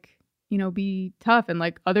to like, you know, be tough, and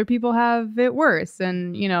like other people have it worse.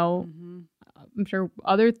 And, you know, I'm sure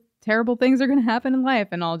other terrible things are going to happen in life,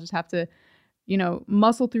 and I'll just have to, you know,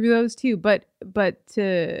 muscle through those too. But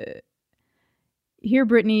to hear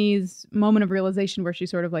Brittany's moment of realization where she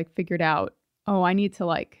sort of like figured out, oh, I need to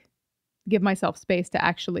like give myself space to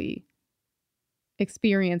actually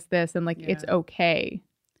experience this, and like it's okay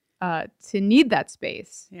to need that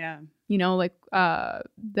space. Yeah. You know, like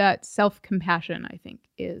that self-compassion, I think,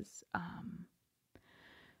 is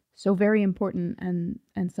so very important, and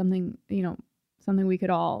something, you know, something we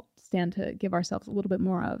could all stand to give ourselves a little bit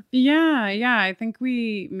more of. Yeah. I think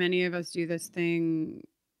many of us do this thing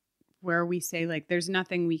where we say like, there's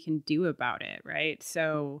nothing we can do about it, right?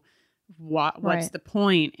 So what's the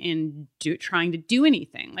point in trying to do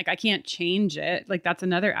anything? Like, I can't change it. Like, that's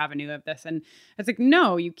another avenue of this. And it's like,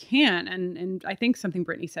 no, you can't. And I think something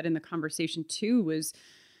Brittany said in the conversation too was,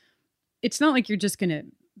 it's not like you're just going to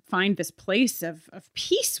find this place of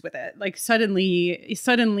peace with it. Like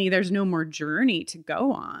suddenly there's no more journey to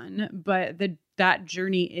go on, but that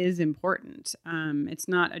journey is important. It's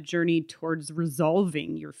not a journey towards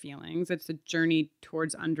resolving your feelings. It's a journey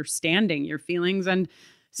towards understanding your feelings. And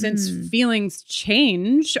since feelings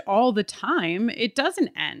change all the time, it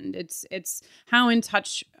doesn't end. It's how in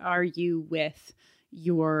touch are you with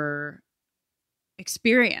your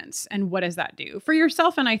experience, and what does that do for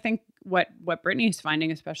yourself? And I think what Brittany is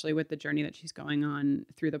finding, especially with the journey that she's going on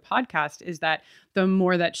through the podcast, is that the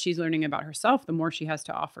more that she's learning about herself, the more she has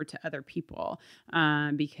to offer to other people,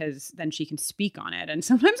 because then she can speak on it. And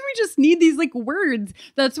sometimes we just need these like words.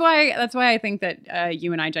 That's why I think that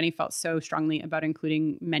you and I, Jenny, felt so strongly about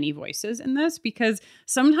including many voices in this, because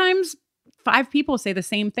sometimes 5 people say the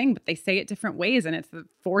same thing, but they say it different ways. And it's the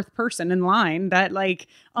 4th person in line that like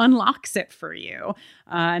unlocks it for you.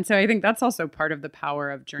 And so I think that's also part of the power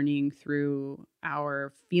of journeying through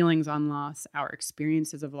our feelings on loss, our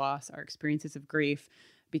experiences of loss, our experiences of grief,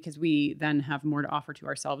 because we then have more to offer to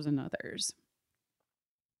ourselves and others.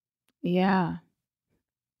 Yeah.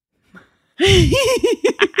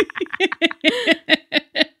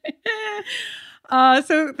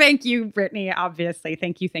 So thank you, Brittany. Obviously,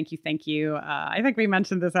 thank you. I think we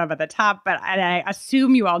mentioned this up at the top, but I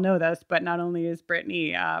assume you all know this, but not only is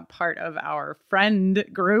Brittany part of our friend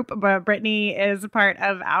group, but Brittany is part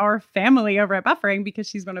of our family over at Buffering, because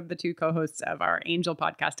she's one of the 2 co-hosts of our Angel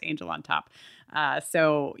podcast, Angel on Top.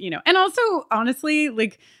 So, you know, and also honestly,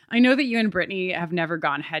 like, I know that you and Brittany have never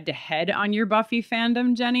gone head to head on your Buffy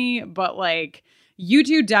fandom, Jenny, but like, you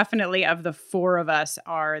 2 definitely, of the 4 of us,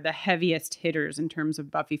 are the heaviest hitters in terms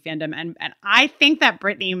of Buffy fandom. And I think that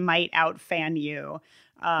Brittany might out-fan you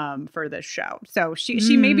for this show. So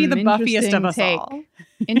she may be the buffiest of us all.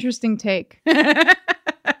 Interesting take. An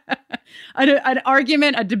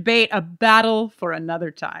argument, a debate, a battle for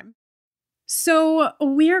another time. So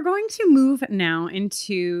we are going to move now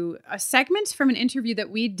into a segment from an interview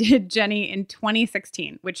that we did, Jenny, in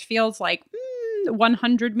 2016, which feels like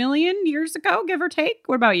 100 million years ago, give or take.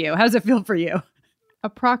 What about you? How does it feel for you?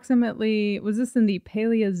 Approximately, was this in the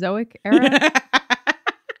Paleozoic era?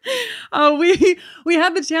 We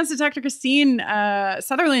had the chance to talk to Kristine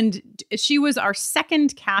Sutherland. She was our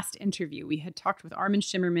second cast interview. We had talked with Armin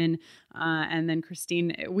Shimmerman And then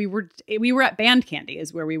Kristine, we were at Band Candy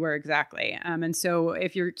is where we were exactly. And so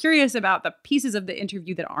if you're curious about the pieces of the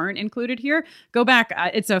interview that aren't included here, go back.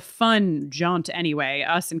 It's a fun jaunt anyway.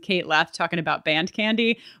 Us and Kate left talking about Band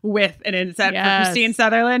Candy with an inset for Kristine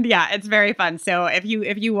Sutherland. Yeah, it's very fun. So if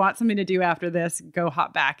you want something to do after this, go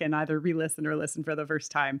hop back and either re-listen or listen for the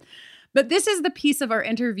first time. But this is the piece of our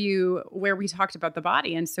interview where we talked about the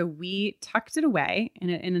body. And so we tucked it away in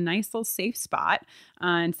a nice little safe spot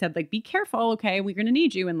and said, like, be careful. Okay, we're going to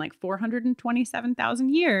need you in like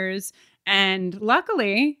 427,000 years. And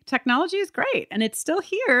luckily, technology is great and it's still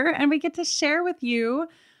here. And we get to share with you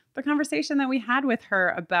the conversation that we had with her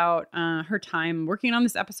about her time working on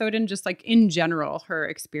this episode and just like in general, her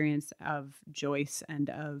experience of Joyce and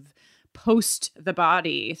of post the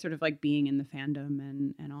body, sort of like being in the fandom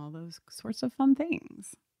and all those sorts of fun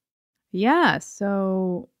things. Yeah,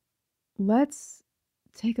 so let's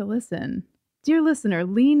take a listen. Dear listener,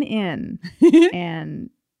 lean in and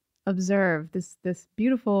observe this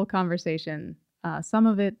beautiful conversation. Some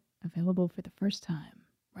of it available for the first time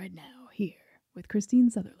right now here with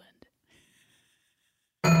Kristine Sutherland.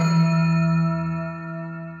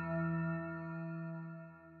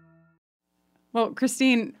 Well,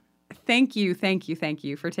 Kristine, thank you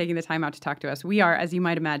for taking the time out to talk to us. We are, as you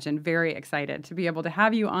might imagine, very excited to be able to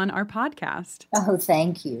have you on our podcast. Oh,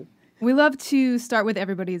 thank you. We love to start with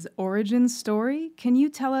everybody's origin story. Can you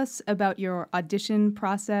tell us about your audition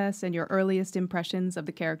process and your earliest impressions of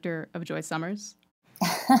the character of Joyce Summers?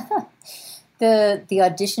 The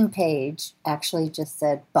audition page actually just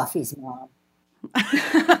said Buffy's mom.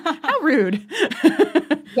 How rude.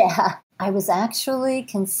 Yeah. I was actually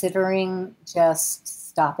considering just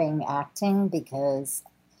stopping acting because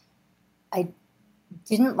I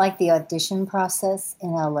didn't like the audition process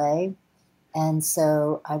in LA. And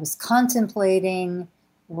so I was contemplating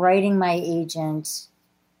writing my agent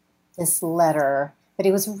this letter, but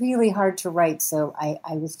it was really hard to write. So I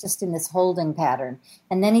was just in this holding pattern.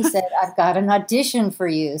 And then he said, I've got an audition for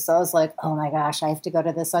you. So I was like, oh my gosh, I have to go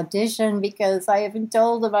to this audition because I haven't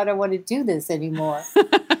told him I don't want to do this anymore.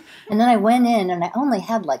 And then I went in and I only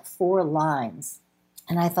had like 4 lines.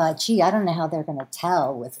 And I thought, gee, I don't know how they're going to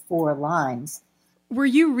tell with 4 lines. Were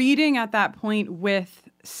you reading at that point with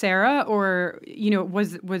Sarah, or,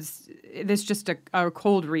 was this just a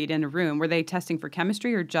cold read in a room? Were they testing for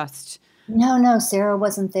chemistry or just... No, Sarah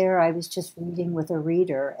wasn't there. I was just reading with a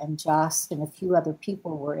reader, and Joss and a few other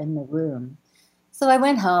people were in the room. So I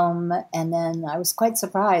went home, and then I was quite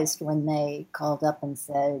surprised when they called up and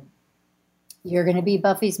said, you're going to be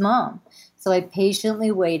Buffy's mom. So I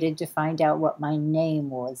patiently waited to find out what my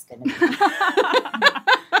name was going to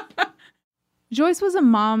be. Joyce was a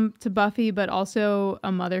mom to Buffy, but also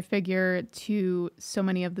a mother figure to so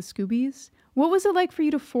many of the Scoobies. What was it like for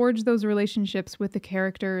you to forge those relationships with the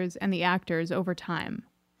characters and the actors over time?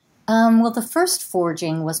 Well, the first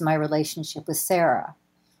forging was my relationship with Sarah,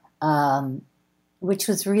 which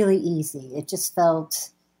was really easy. It just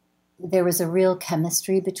felt... there was a real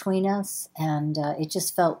chemistry between us, and it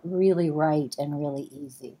just felt really right and really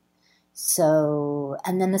easy. So,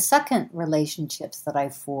 and then the second relationships that I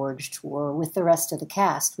forged were with the rest of the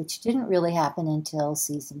cast, which didn't really happen until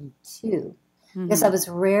season 2, because I was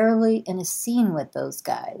rarely in a scene with those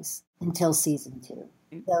guys until season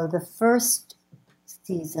 2. So the first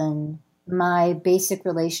season, my basic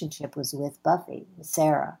relationship was with Buffy, with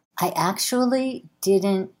Sarah. I actually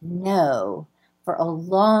didn't know for a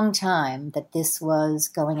long time that this was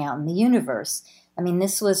going out in the universe. I mean,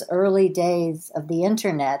 this was early days of the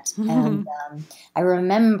internet. And I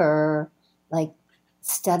remember like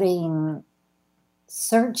studying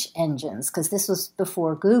search engines because this was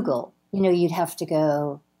before Google. You'd have to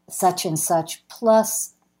go such and such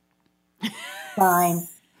plus sign,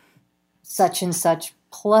 such and such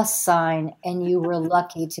plus sign, and you were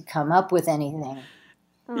lucky to come up with anything.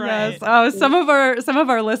 Right. Yes. Oh, some of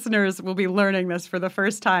our listeners will be learning this for the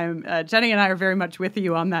first time. Jenny and I are very much with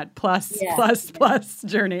you on that plus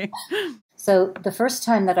journey. So the first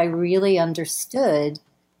time that I really understood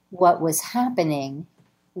what was happening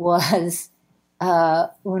was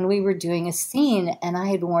when we were doing a scene and I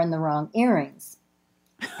had worn the wrong earrings.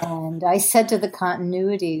 And I said to the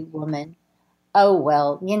continuity woman, oh,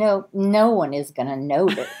 well, no one is going to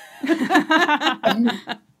notice. And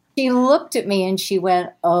she looked at me and she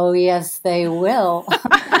went, oh, yes, they will.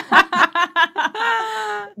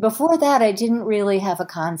 Before that, I didn't really have a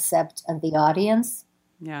concept of the audience.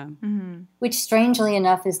 Yeah. Mm-hmm. Which, strangely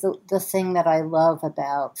enough, is the thing that I love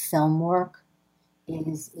about film work,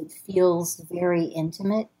 is it feels very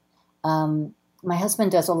intimate. My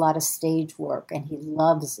husband does a lot of stage work, and he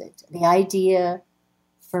loves it. The idea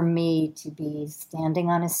for me to be standing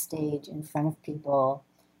on a stage in front of people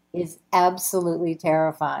is absolutely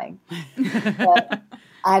terrifying. But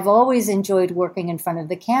I've always enjoyed working in front of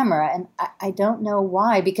the camera, and I don't know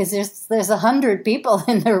why, because there's 100 people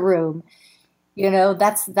in the room. You know,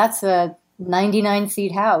 that's a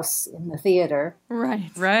 99-seat house in the theater.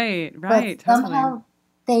 Right. But somehow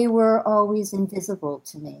they were always invisible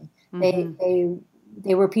to me. Mm-hmm.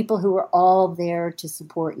 They were people who were all there to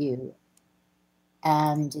support you.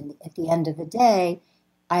 And at the end of the day,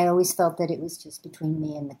 I always felt that it was just between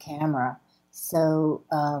me and the camera. So,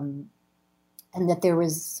 and that there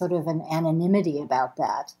was sort of an anonymity about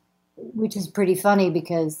that, which is pretty funny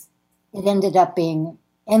because it ended up being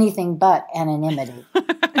anything but anonymity.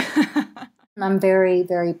 I'm very,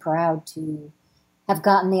 very proud to have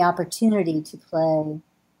gotten the opportunity to play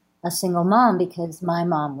a single mom because my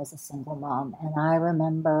mom was a single mom. And I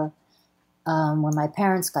remember when my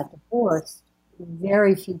parents got divorced,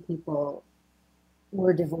 very few people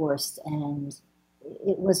were divorced, and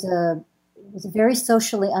it was a very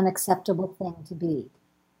socially unacceptable thing to be.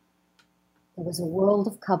 It was a world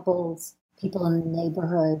of couples. People in the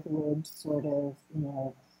neighborhood would sort of,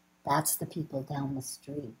 that's the people down the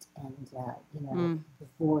street, and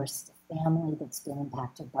divorced, a family that's been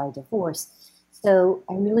impacted by divorce. So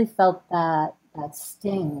I really felt that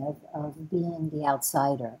sting of being the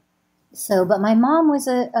outsider. So, but my mom was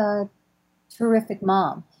a terrific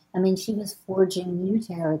mom. I mean, she was forging new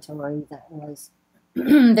territory that was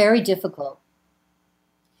very difficult.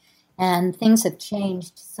 And things have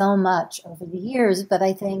changed so much over the years, but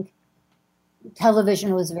I think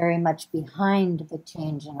television was very much behind the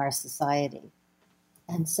change in our society.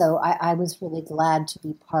 And so I was really glad to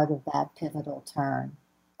be part of that pivotal turn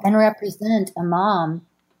and represent a mom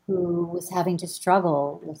who was having to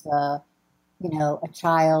struggle with a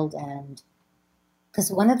child. And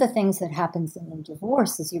because one of the things that happens in a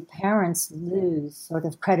divorce is your parents lose sort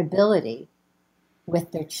of credibility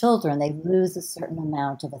with their children. They lose a certain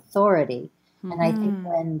amount of authority. Mm-hmm. And I think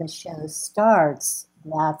when the show starts,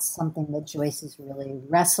 that's something that Joyce is really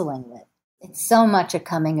wrestling with. It's so much a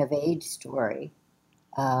coming of age story.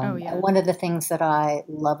 And one of the things that I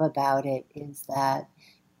love about it is that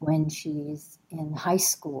when she's in high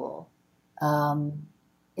school,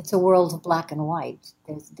 it's a world of black and white.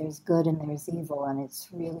 There's good and there's evil, and it's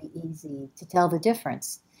really easy to tell the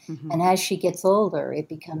difference. Mm-hmm. And as she gets older, it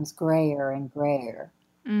becomes grayer and grayer.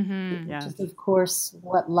 Mm-hmm. Which is, of course,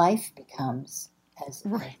 what life becomes as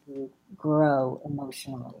you grow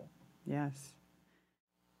emotionally. Yes.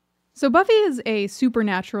 So Buffy is a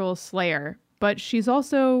supernatural slayer, but she's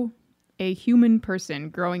also a human person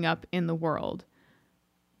growing up in the world.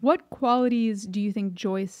 What qualities do you think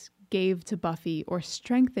Joyce gave to Buffy or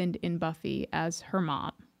strengthened in Buffy as her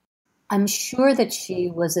mom? I'm sure that she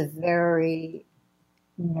was a very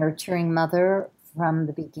nurturing mother from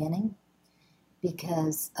the beginning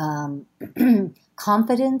because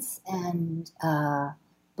confidence and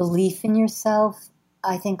belief in yourself,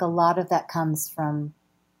 I think a lot of that comes from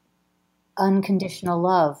unconditional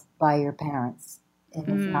love by your parents. And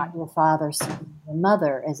if not your father, so your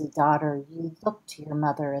mother. As a daughter, you look to your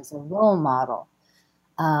mother as a role model.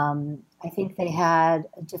 I think they had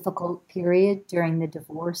a difficult period during the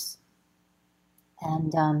divorce.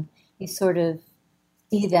 And you sort of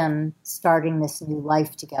see them starting this new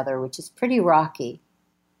life together, which is pretty rocky.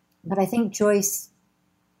 But I think Joyce,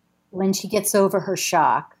 when she gets over her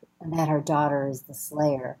shock that her daughter is the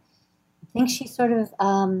Slayer, I think she sort of,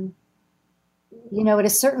 at a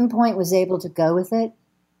certain point was able to go with it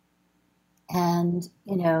and,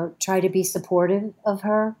 try to be supportive of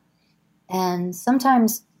her. And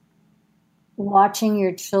sometimes watching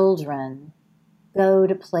your children go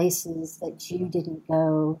to places that you didn't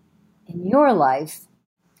go in your life,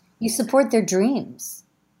 you support their dreams.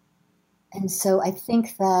 And so I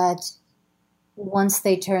think that once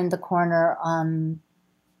they turned the corner on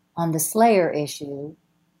the Slayer issue,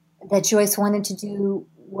 that Joyce wanted to do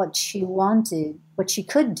what she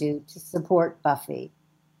could do to support Buffy.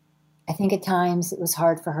 I think at times it was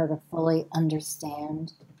hard for her to fully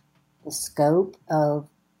understand the scope of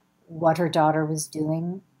what her daughter was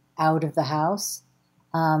doing out of the house.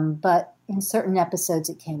 But in certain episodes,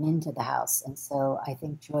 it came into the house. And so I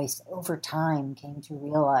think Joyce, over time, came to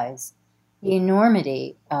realize the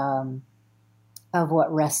enormity of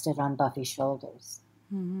what rested on Buffy's shoulders.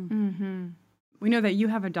 Mm-hmm. Mm-hmm. We know that you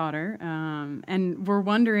have a daughter, and we're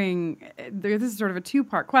wondering, this is sort of a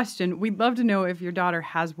two-part question. We'd love to know if your daughter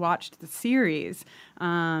has watched the series.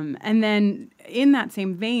 And then in that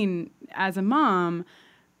same vein, as a mom,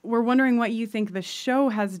 we're wondering what you think the show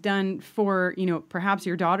has done for, perhaps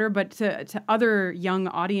your daughter, but to other young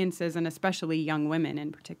audiences and especially young women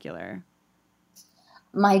in particular.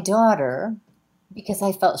 My daughter, because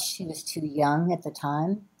I felt she was too young at the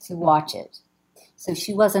time to watch it, so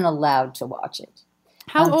she wasn't allowed to watch it.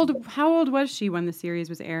 How old was she when the series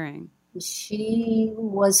was airing? She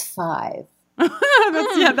was 5.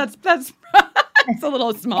 That's it's a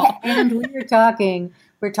little small. And we're talking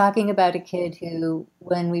about a kid who,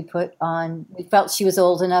 when we felt she was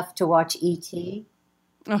old enough to watch E.T.,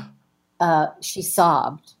 she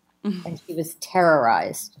sobbed and she was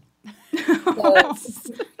terrorized. So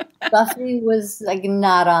Buffy was like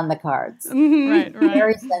not on the cards. Right.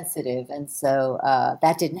 Very sensitive. And so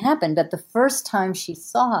that didn't happen. But the first time she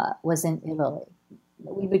saw it was in Italy.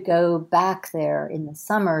 We would go back there in the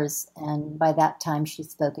summers, and by that time she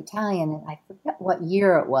spoke Italian, and I forget what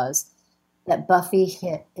year it was that Buffy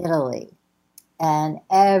hit Italy. And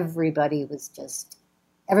everybody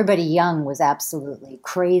young was absolutely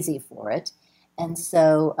crazy for it. And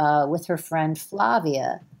so with her friend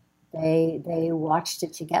Flavia, they watched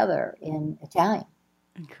it together in Italian.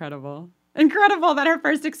 Incredible that her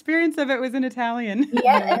first experience of it was in Italian.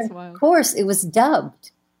 Yeah, and of course it was dubbed.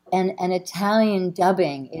 And Italian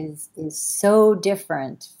dubbing is so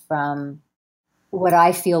different from what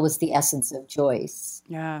I feel was the essence of Joyce.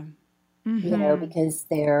 Yeah. Because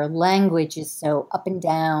their language is so up and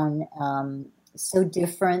down, so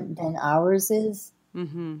different than ours is.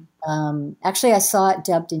 Actually, I saw it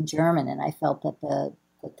dubbed in German, and I felt that the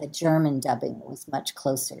German dubbing was much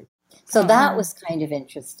closer. So that was kind of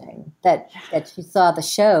interesting that she saw the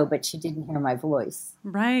show, but she didn't hear my voice.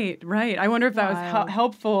 Right. I wonder if that was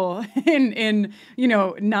helpful in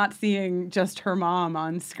not seeing just her mom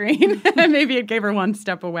on screen. Maybe it gave her one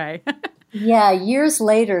step away. Yeah, years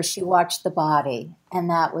later, she watched The Body, and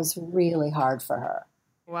that was really hard for her.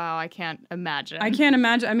 Wow, I can't imagine.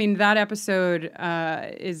 I mean, that episode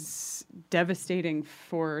is devastating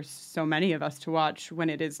for so many of us to watch when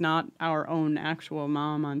it is not our own actual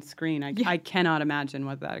mom on screen. I cannot imagine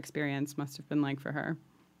what that experience must have been like for her.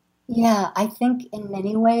 Yeah, I think in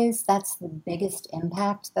many ways that's the biggest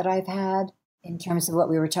impact that I've had in terms of what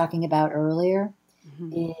we were talking about earlier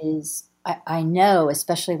is I know,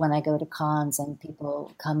 especially when I go to cons and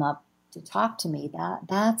people come up to talk to me,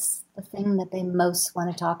 that's the thing that they most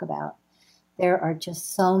want to talk about. There are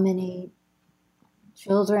just so many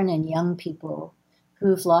children and young people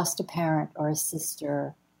who've lost a parent or a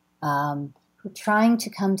sister, who are trying to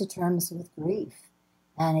come to terms with grief.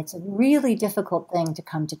 And it's a really difficult thing to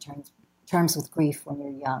come to terms with grief when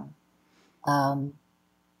you're young. I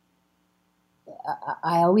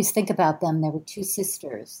always think about them. There were 2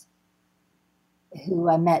 sisters who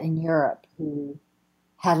I met in Europe who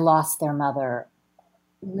had lost their mother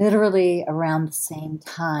literally around the same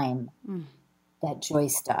time that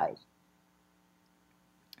Joyce died.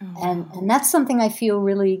 Oh. And that's something I feel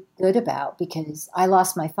really good about because I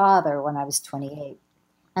lost my father when I was 28.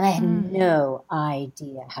 And I had no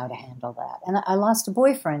idea how to handle that. And I lost a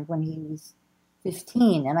boyfriend when he was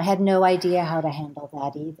 15, and I had no idea how to handle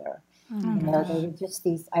that either. They were just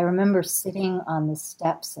these, I remember sitting on the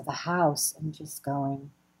steps of a house and just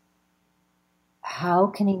going, how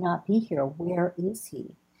can he not be here? Where is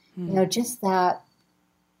he? Just that,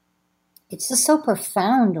 it's just so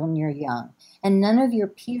profound when you're young. And none of your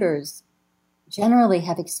peers generally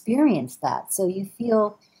have experienced that. So you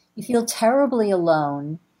feel terribly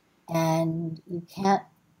alone, and you can't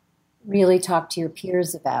really talk to your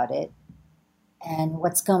peers about it and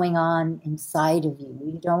what's going on inside of you.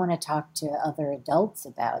 You don't want to talk to other adults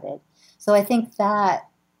about it. So I think that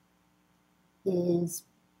is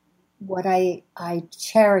what I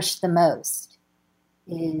cherish the most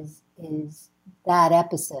is that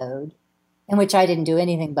episode in which I didn't do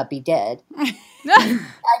anything but be dead. I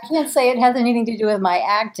can't say it has anything to do with my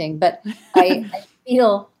acting, but I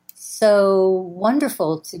feel so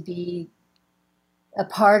wonderful to be a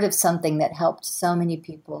part of something that helped so many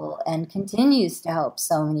people and continues to help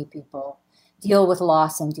so many people deal with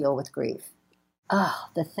loss and deal with grief.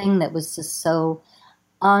 The thing that was just so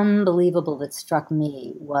unbelievable that struck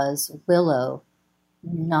me was Willow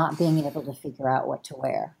not being able to figure out what to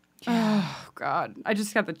wear. Oh, God. I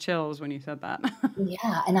just got the chills when you said that.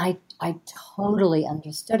 Yeah, and I totally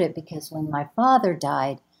understood it because when my father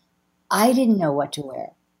died, I didn't know what to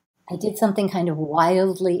wear. I did something kind of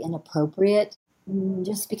wildly inappropriate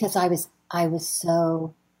just because I was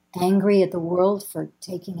so angry at the world for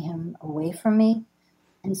taking him away from me.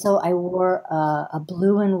 And so I wore a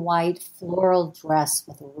blue and white floral dress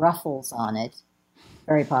with ruffles on it,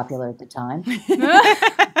 very popular at the time.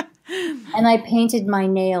 And I painted my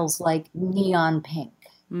nails like neon pink.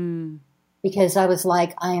 because I was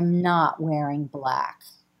like, I am not wearing black.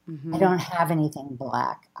 Mm-hmm. I don't have anything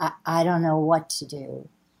black. I don't know what to do.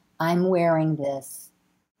 I'm wearing this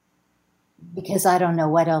because I don't know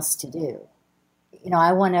what else to do. You know,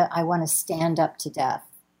 I want to stand up to death.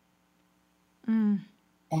 And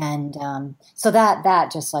so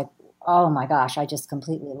that just like, oh my gosh, I just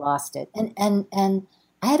completely lost it. And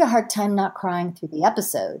I had a hard time not crying through the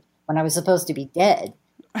episode when I was supposed to be dead.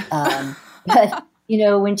 But, you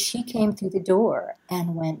know, when she came through the door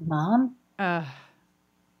and went, Mom,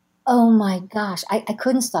 oh my gosh, I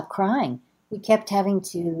couldn't stop crying. We kept having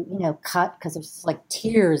to, you know, cut because there's like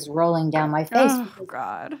tears rolling down my face. Oh,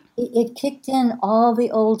 God. It kicked in all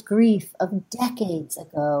the old grief of decades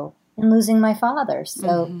ago in losing my father.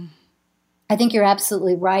 So I think you're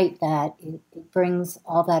absolutely right that it brings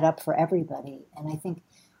all that up for everybody. And I think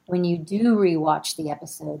when you do rewatch the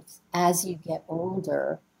episodes as you get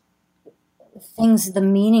older, the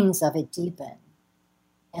meanings of it deepen,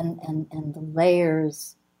 and the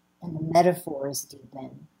layers and the metaphors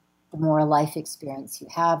deepen. The more life experience you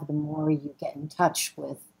have, the more you get in touch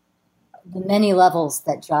with the many levels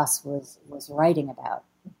that Joss was writing about.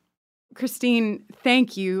 Kristine,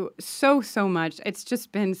 thank you so much. It's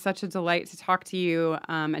just been such a delight to talk to you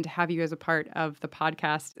and to have you as a part of the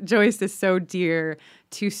podcast. Joyce is so dear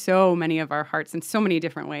to so many of our hearts in so many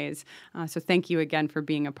different ways. So thank you again for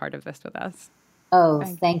being a part of this with us. Oh,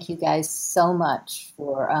 thank you guys so much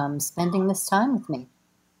for spending this time with me.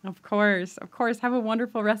 Of course. Have a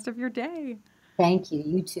wonderful rest of your day. Thank you.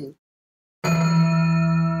 You too.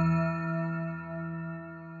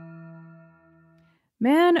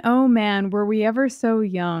 Man, oh man, were we ever so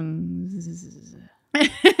young.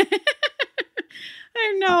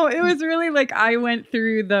 I know. It was really like I went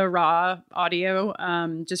through the raw audio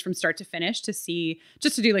just from start to finish to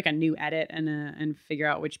do like a new edit and figure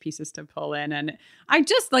out which pieces to pull in. And I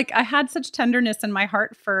just like, I had such tenderness in my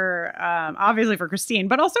heart for obviously for Kristine,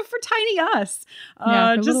 but also for tiny us.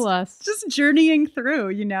 For little us. Just journeying through,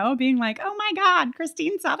 you know, being like, oh my God,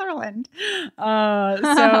 Kristine Sutherland.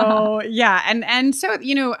 So yeah. And so,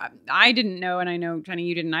 you know, I didn't know, and I know, Jenny,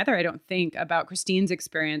 you didn't either, I don't think, about Kristine's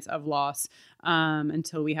experience of loss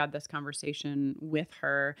until we had this conversation with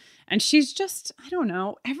her. And she's just, I don't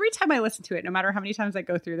know, every time I listen to it, no matter how many times I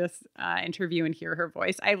go through this interview and hear her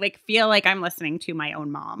voice, I like feel like I'm listening to my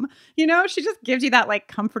own mom. You know, she just gives you that like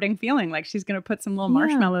comforting feeling, like she's going to put some little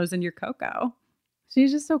marshmallows in your cocoa.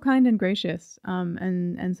 She's just so kind and gracious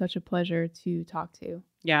and such a pleasure to talk to.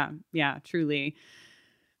 Yeah, truly.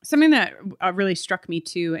 Something that really struck me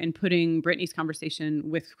too in putting Brittany's conversation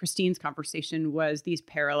with Kristine's conversation was these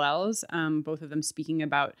parallels, both of them speaking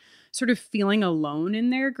about sort of feeling alone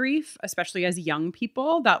in their grief, especially as young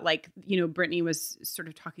people, that like, you know, Brittany was sort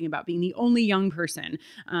of talking about being the only young person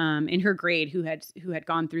in her grade who had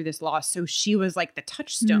gone through this loss. So she was like the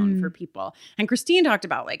touchstone for people. And Kristine talked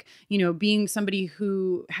about like, you know, being somebody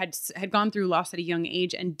who had gone through loss at a young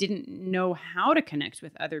age and didn't know how to connect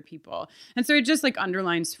with other people. And so it just like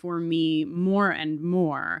underlines for me more and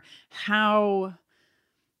more how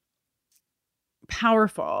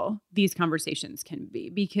powerful these conversations can be,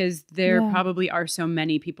 because there probably are so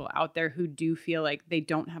many people out there who do feel like they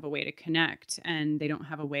don't have a way to connect and they don't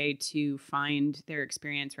have a way to find their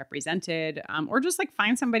experience represented, or just like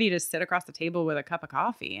find somebody to sit across the table with a cup of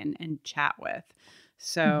coffee and chat with.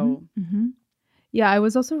 So yeah, I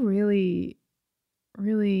was also really,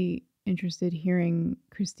 really interested hearing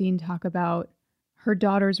Kristine talk about her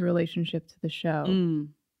daughter's relationship to the show,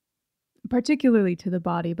 particularly to the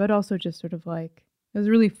body, but also just sort of like, it was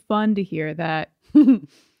really fun to hear that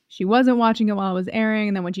she wasn't watching it while it was airing.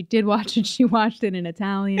 And then when she did watch it, she watched it in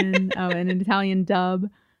Italian, an Italian dub.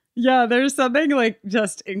 Yeah, there's something like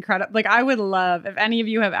just incredible. Like I would love if any of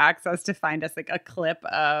you have access to find us like a clip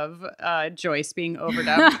of Joyce being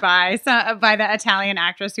overdubbed by the Italian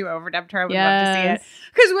actress who overdubbed her. I would love to see it.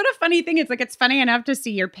 Because what a funny thing. It's like, it's funny enough to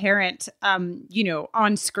see your parent, you know,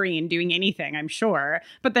 on screen doing anything, I'm sure.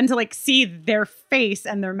 But then to like see their face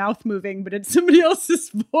and their mouth moving, but it's somebody else's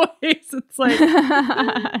voice. It's like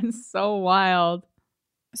it's so wild.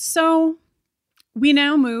 So we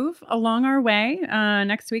now move along our way.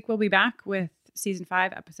 Next week, we'll be back with season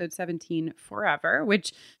 5, episode 17, Forever,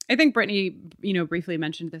 which I think Brittany, you know, briefly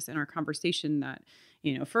mentioned this in our conversation that,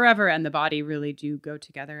 you know, Forever and the body really do go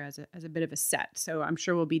together as a bit of a set. So I'm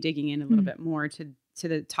sure we'll be digging in a little bit more to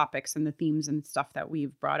the topics and the themes and stuff that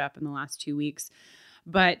we've brought up in the last 2 weeks.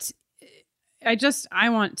 But I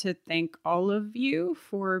want to thank all of you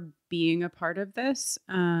for being a part of this.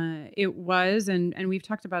 It was, and we've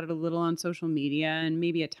talked about it a little on social media and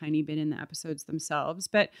maybe a tiny bit in the episodes themselves,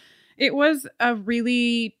 but it was a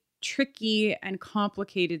really tricky and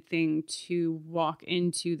complicated thing to walk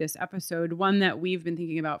into this episode, one that we've been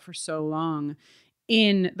thinking about for so long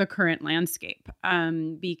in the current landscape,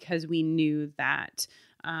 because we knew that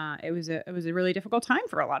it was a really difficult time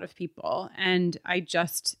for a lot of people. And I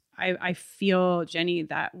feel, Jenny,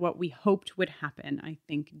 that what we hoped would happen, I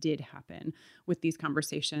think did happen with these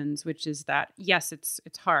conversations, which is that, yes, it's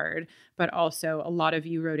hard, but also a lot of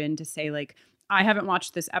you wrote in to say, like, I haven't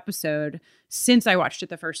watched this episode since I watched it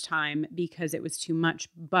the first time because it was too much.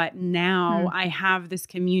 But now I have this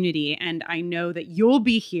community and I know that you'll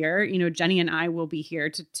be here. You know, Jenny and I will be here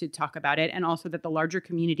to talk about it. And also that the larger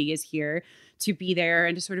community is here to be there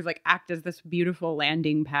and to sort of like act as this beautiful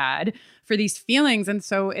landing pad for these feelings. And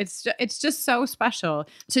so it's just so special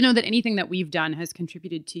to know that anything that we've done has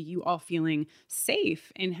contributed to you all feeling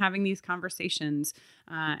safe in having these conversations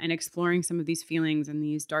and exploring some of these feelings and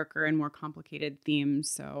these darker and more complicated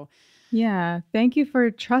themes. So yeah, thank you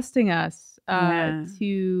for trusting us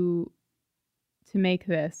to make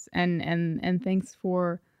this, and thanks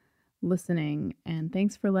for listening, and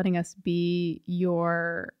thanks for letting us be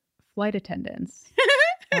your flight attendants.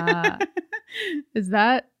 Is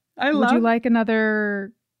that? Would you like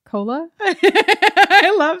another cola?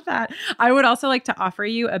 I love that. I would also like to offer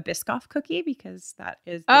you a Biscoff cookie because that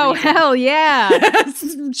is reason. Hell yeah.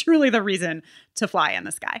 That's truly the reason to fly in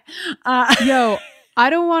the sky. Yo, I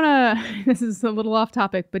don't want to, this is a little off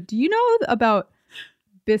topic, but do you know about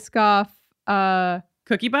Biscoff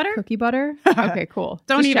cookie butter? Cookie butter? Okay, cool.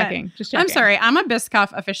 Just checking. I'm sorry. I'm a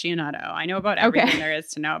Biscoff aficionado. I know about everything there is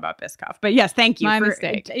to know about Biscoff. But yes, thank you. My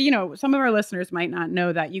mistake. You know, some of our listeners might not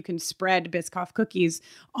know that you can spread Biscoff cookies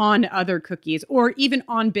on other cookies or even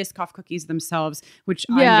on Biscoff cookies themselves, which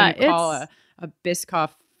I'm going to call a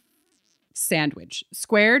Biscoff sandwich.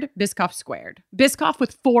 Squared, Biscoff squared. Biscoff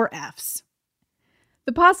with 4 Fs.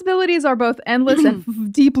 The possibilities are both endless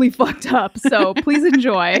and deeply fucked up, so please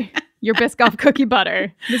enjoy your Biscoff cookie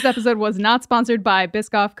butter. This episode was not sponsored by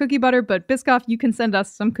Biscoff cookie butter, but Biscoff, you can send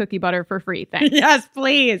us some cookie butter for free. Thanks. Yes,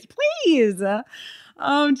 please. Please.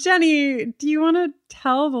 Jenny, do you want to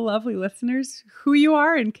tell the lovely listeners who you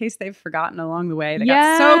are in case they've forgotten along the way? They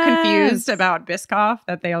got so confused about Biscoff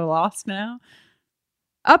that they are lost now.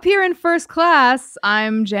 Up here in first class,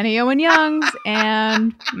 I'm Jenny Owen Youngs,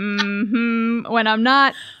 and when I'm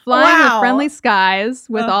not flying with friendly skies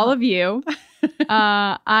with all of you,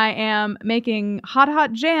 I am making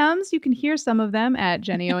hot jams. You can hear some of them at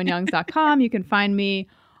jennyowenyoungs.com. You can find me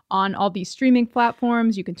on all these streaming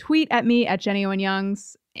platforms. You can tweet at me at Jenny Owen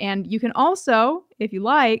Youngs, and you can also, if you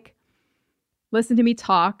like, listen to me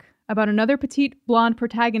talk about another petite blonde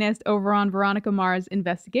protagonist over on Veronica Mars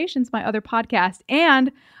Investigations, my other podcast.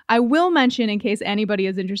 And I will mention, in case anybody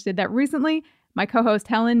is interested, that recently my co-host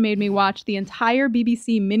Helen made me watch the entire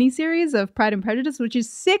BBC miniseries of Pride and Prejudice, which is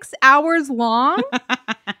 6 hours long.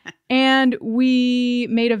 And we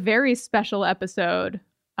made a very special episode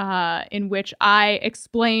in which I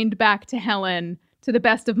explained back to Helen, to the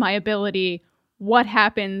best of my ability, what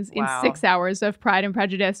happens in 6 hours of Pride and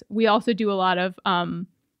Prejudice. We also do a lot of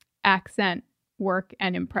accent work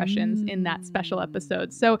and impressions in that special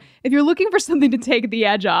episode. So if you're looking for something to take the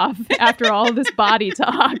edge off after all of this body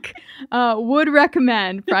talk, would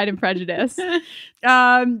recommend Pride and Prejudice.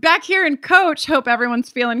 Back here in Coach, hope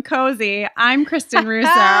everyone's feeling cozy. I'm Kristine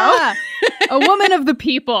Russo. A woman of the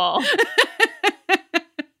people.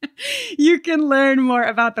 You can learn more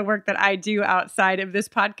about the work that I do outside of this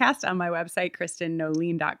podcast on my website,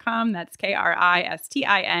 KristineNoeline.com. That's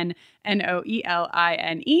KristineNoeline.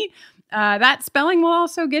 That spelling will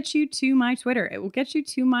also get you to my Twitter. It will get you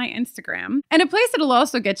to my Instagram. And a place it'll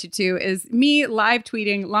also get you to is me live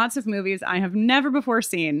tweeting lots of movies I have never before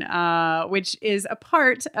seen, which is a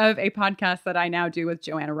part of a podcast that I now do with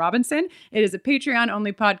Joanna Robinson. It is a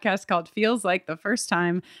Patreon-only podcast called Feels Like the First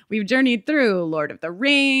Time. We've journeyed through Lord of the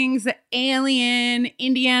Rings, Alien,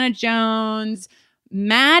 Indiana Jones,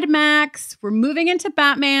 Mad Max. We're moving into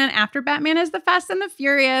Batman. After Batman is the Fast and the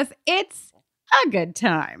Furious. It's a good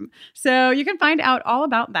time. So you can find out all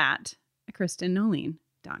about that at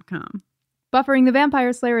KristineNoeline.com. Buffering the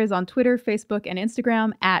Vampire Slayer is on Twitter, Facebook, and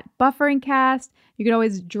Instagram at BufferingCast. You can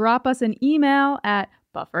always drop us an email at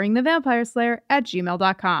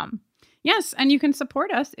bufferingthevampireslayer@gmail.com. Yes, and you can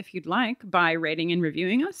support us if you'd like by rating and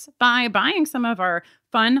reviewing us, by buying some of our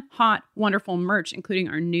fun, hot, wonderful merch, including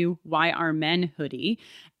our new Why Are Men hoodie,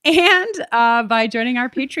 and by joining our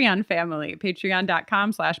Patreon family,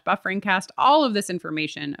 patreon.com/bufferingcast. All of this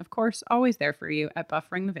information, of course, always there for you at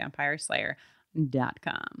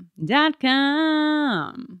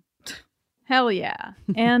bufferingthevampireslayer.com. Hell yeah.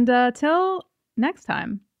 And till next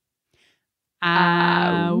time.